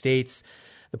United States.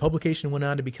 The publication went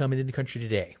on to become an In Country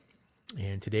Today.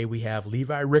 And today we have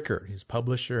Levi Rickert, who's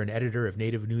publisher and editor of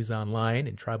Native News Online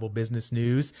and Tribal Business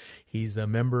News. He's a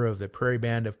member of the Prairie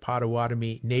Band of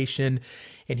Potawatomi Nation,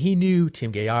 and he knew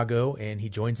Tim Gayago, and he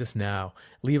joins us now.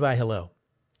 Levi, hello.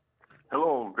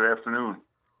 Hello, good afternoon.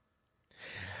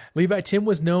 Levi, Tim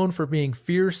was known for being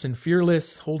fierce and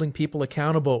fearless, holding people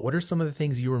accountable. What are some of the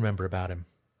things you remember about him?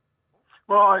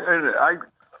 Well,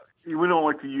 we don't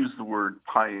like to use the word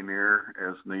pioneer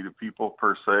as Native people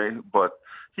per se, but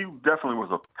he definitely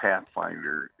was a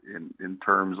pathfinder in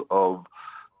terms of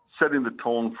setting the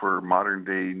tone for modern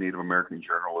day Native American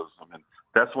journalism. And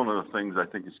that's one of the things I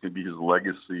think is going to be his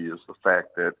legacy, is the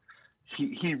fact that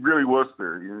he really was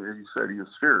there. As you said, he was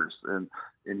fierce and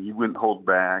he wouldn't hold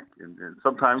back. And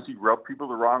sometimes he rubbed people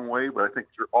the wrong way, but I think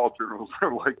all journalists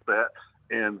are like that.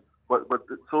 But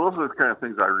so those are the kind of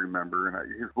things I remember.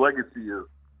 And his legacy is,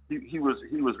 He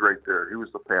was right there. He was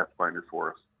the pathfinder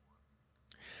for us.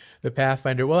 The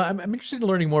pathfinder. Well, I'm interested in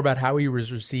learning more about how he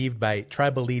was received by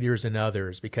tribal leaders and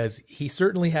others, because he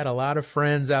certainly had a lot of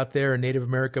friends out there in Native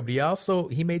America, but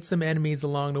he made some enemies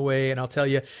along the way. And I'll tell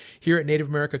you, here at Native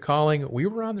America Calling, we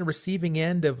were on the receiving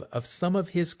end of some of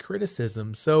his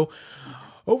criticism. So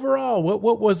overall,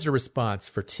 what was the response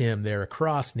for Tim there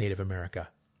across Native America?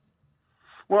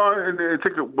 Well, I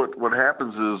think what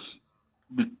happens is,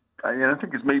 and I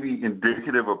think it's maybe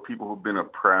indicative of people who've been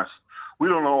oppressed. We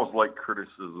don't always like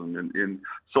criticism. And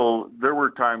so there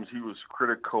were times he was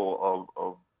critical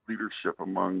of leadership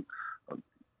among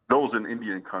those in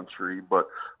Indian country. But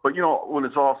when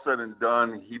it's all said and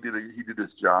done, he did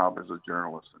his job as a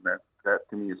journalist. And that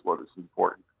to me is what is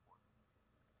important.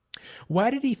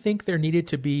 Why did he think there needed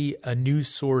to be a news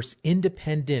source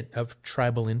independent of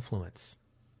tribal influence?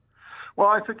 Well,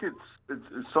 I think it's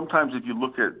sometimes if you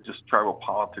look at just tribal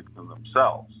politics in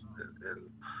themselves,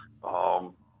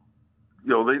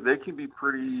 they can be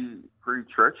pretty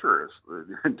treacherous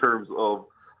in terms of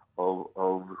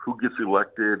who gets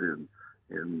elected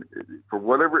and for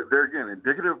whatever. They're again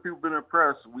indicative of people being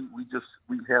oppressed.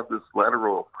 We have this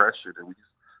lateral oppression, and we just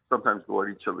sometimes go at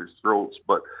each other's throats.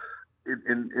 But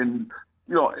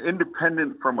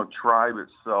independent from a tribe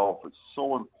itself, it's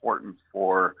so important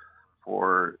for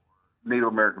Native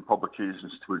American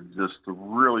publications to exist, to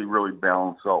really, really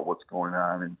balance out what's going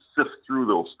on and sift through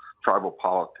those tribal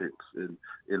politics and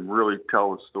really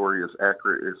tell the story as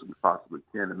accurate as we possibly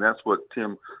can. And that's what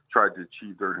Tim tried to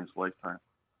achieve during his lifetime.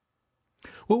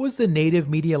 What was the Native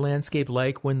media landscape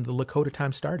like when the Lakota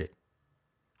Times started?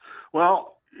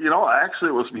 Well, actually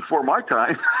it was before my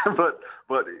time, but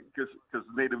because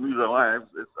Native News Online,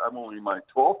 I'm only in my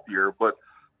 12th year, but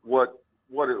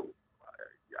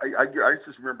I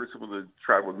just remember some of the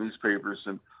tribal newspapers,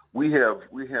 and we have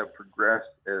progressed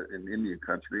in Indian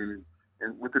country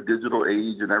and with the digital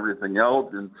age and everything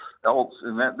else, and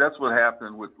that's what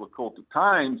happened with Lakota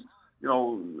Times.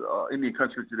 Indian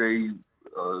Country Today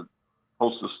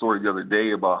posted a story the other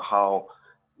day about how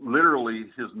literally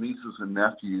his nieces and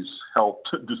nephews helped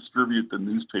distribute the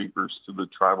newspapers to the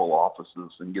tribal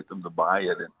offices and get them to buy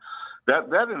it, and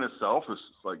that in itself is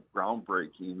like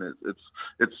groundbreaking.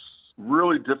 It's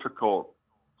really difficult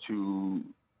to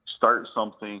start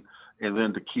something and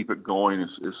then to keep it going is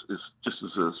just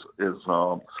as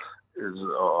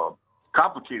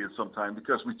complicated sometimes,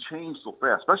 because we change so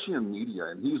fast, especially in media.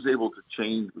 And he was able to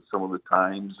change with some of the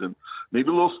times, and maybe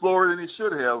a little slower than he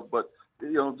should have, but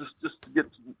just to get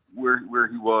where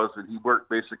he was, and he worked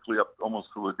basically up almost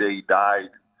to the day he died.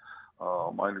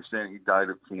 I understand he died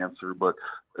of cancer, but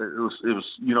it was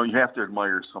you have to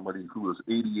admire somebody who was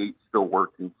 88 still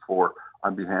working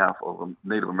on behalf of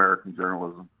Native American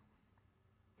journalism.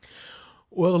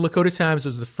 Well, the Lakota Times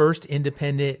was the first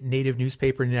independent Native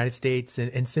newspaper in the United States,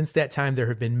 and since that time there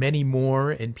have been many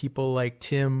more, and people like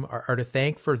Tim are to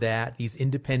thank for that, these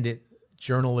independent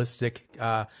journalistic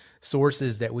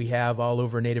sources that we have all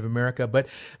over Native America. But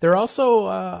there are also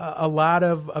a lot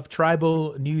of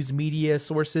tribal news media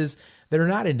sources that are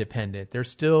not independent. They're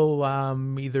still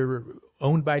either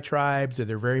owned by tribes or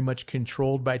they're very much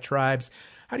controlled by tribes.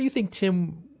 How do you think,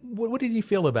 Tim, what did you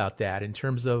feel about that in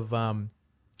terms of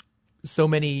so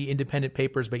many independent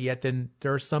papers, but yet then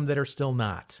there are some that are still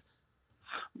not?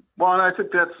 Well, and I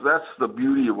think that's the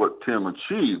beauty of what Tim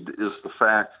achieved, is the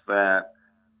fact that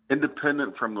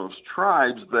independent from those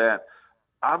tribes, that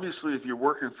obviously if you're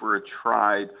working for a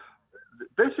tribe,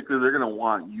 basically they're going to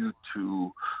want you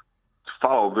to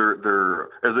follow their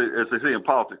as they say in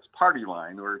politics, party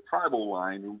line or tribal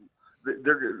line.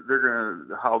 They're going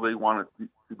to how they want it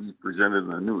to be presented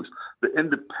in the news. The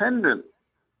independent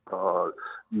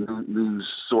news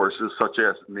sources, such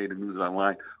as Native News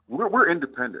Online, we're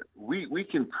independent. We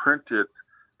can print it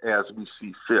as we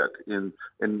see fit, and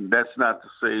that's not to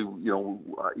say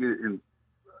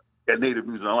at Native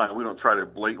News Online we don't try to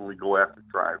blatantly go after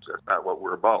tribes. That's not what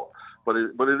we're about. But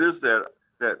it is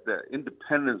that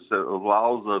independence that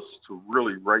allows us to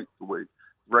really write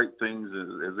things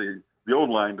as the old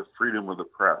line, the freedom of the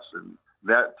press, and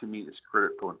that to me is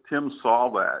critical. And Tim saw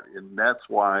that, and that's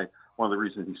why one of the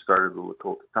reasons he started the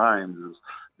Lakota Times is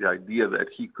the idea that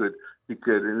he could,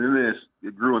 and then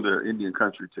it grew into Indian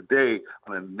country today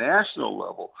on a national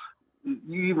level.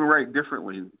 You even write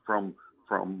differently from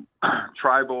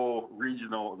tribal,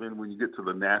 regional, then when you get to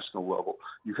the national level,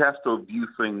 you have to view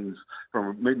things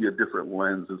from maybe a different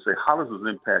lens and say, how does this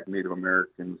impact Native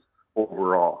Americans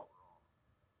overall?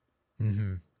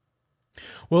 Mm-hmm.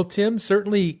 Well, Tim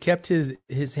certainly kept his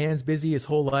hands busy his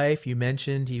whole life. You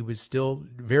mentioned he was still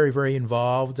very, very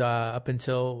involved up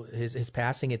until his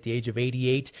passing at the age of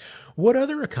 88. What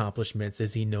other accomplishments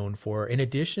is he known for, in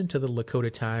addition to the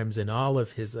Lakota Times and all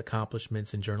of his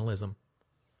accomplishments in journalism?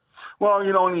 Well,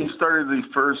 when he started the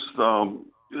first, it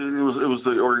was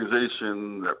the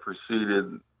organization that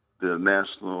preceded the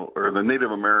National or the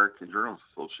Native American Journalists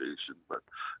Association. But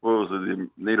what was it? The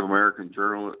Native American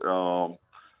Journal.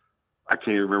 I can't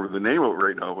even remember the name of it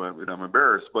right now, but I'm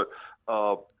embarrassed. But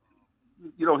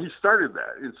he started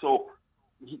that, and so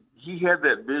he had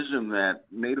that vision that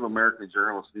Native American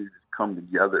journalists needed to come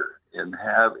together and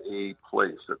have a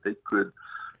place that they could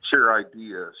share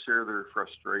ideas, share their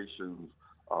frustrations,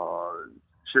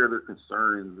 share their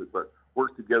concerns, but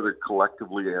work together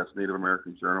collectively as Native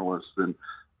American journalists. And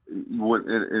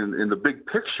in the big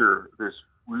picture,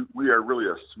 we are really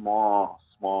a small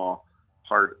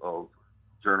part of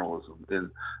journalism. And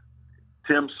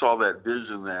Tim saw that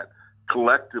vision that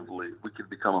collectively we could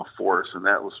become a force, and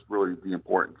that was really the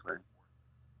important thing.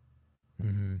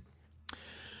 Mm-hmm.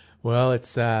 Well,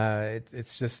 it's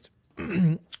just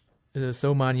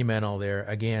so monumental there.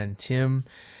 Again, Tim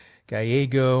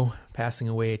Gallego passing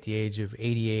away at the age of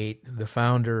 88, the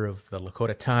founder of the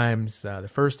Lakota Times, the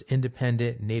first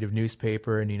independent Native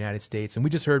newspaper in the United States. And we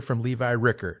just heard from Levi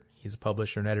Rickert. He's a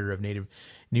publisher and editor of Native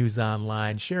News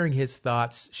Online, sharing his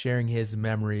thoughts, sharing his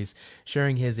memories,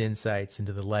 sharing his insights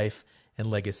into the life and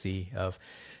legacy of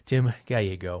Tim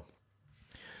Gallego.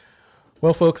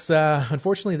 Well, folks,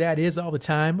 unfortunately, that is all the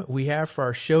time we have for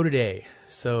our show today.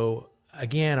 So,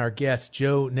 again, our guests,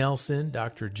 Joe Nelson,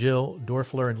 Dr. Jill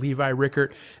Doerfler, and Levi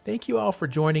Rickert, thank you all for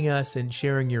joining us and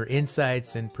sharing your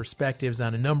insights and perspectives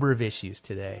on a number of issues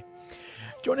today.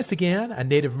 Join us again on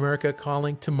Native America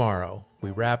Calling tomorrow. We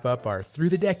wrap up our Through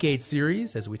the Decades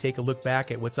series as we take a look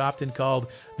back at what's often called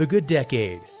the Good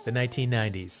Decade, the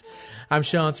 1990s. I'm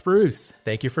Sean Spruce.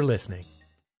 Thank you for listening.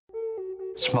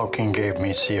 Smoking gave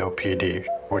me COPD,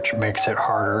 which makes it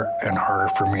harder and harder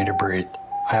for me to breathe.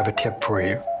 I have a tip for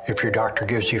you. If your doctor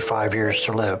gives you 5 years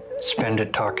to live, spend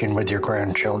it talking with your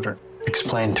grandchildren.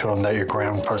 Explain to them that your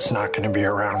grandpa's not going to be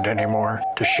around anymore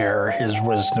to share his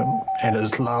wisdom and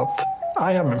his love.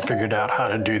 I haven't figured out how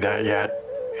to do that yet.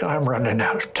 I'm running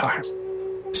out of time.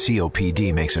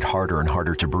 COPD makes it harder and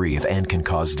harder to breathe and can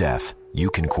cause death. You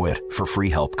can quit. For free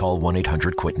help, call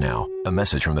 1-800-QUIT-NOW. A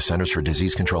message from the Centers for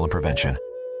Disease Control and Prevention.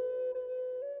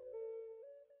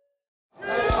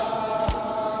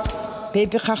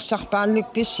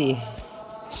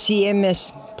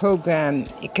 CMS program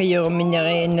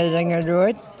ikayorominere na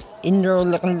langarod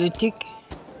inrolangalutik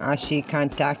asi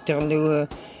contactor lu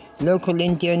local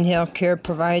Indian healthcare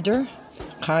provider.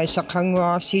 Kaya sa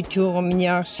kangwa si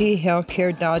turumnyarsi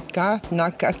healthcare.ca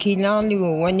nakakilang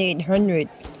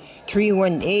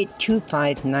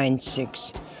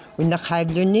 1-800-318-2596.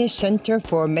 Unakabluni Center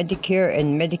for Medicare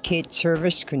and Medicaid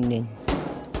Service kunin.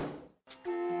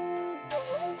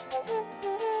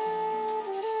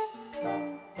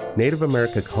 Native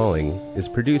America Calling is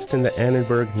produced in the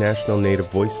Annenberg National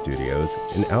Native Voice Studios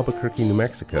in Albuquerque, New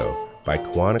Mexico by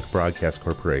Koahnic Broadcast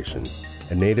Corporation,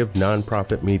 a Native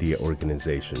nonprofit media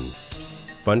organization.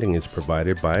 Funding is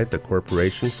provided by the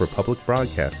Corporation for Public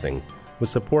Broadcasting with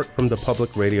support from the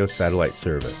Public Radio Satellite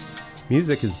Service.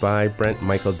 Music is by Brent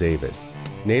Michael Davids.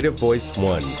 Native Voice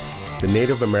One, the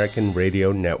Native American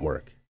Radio Network.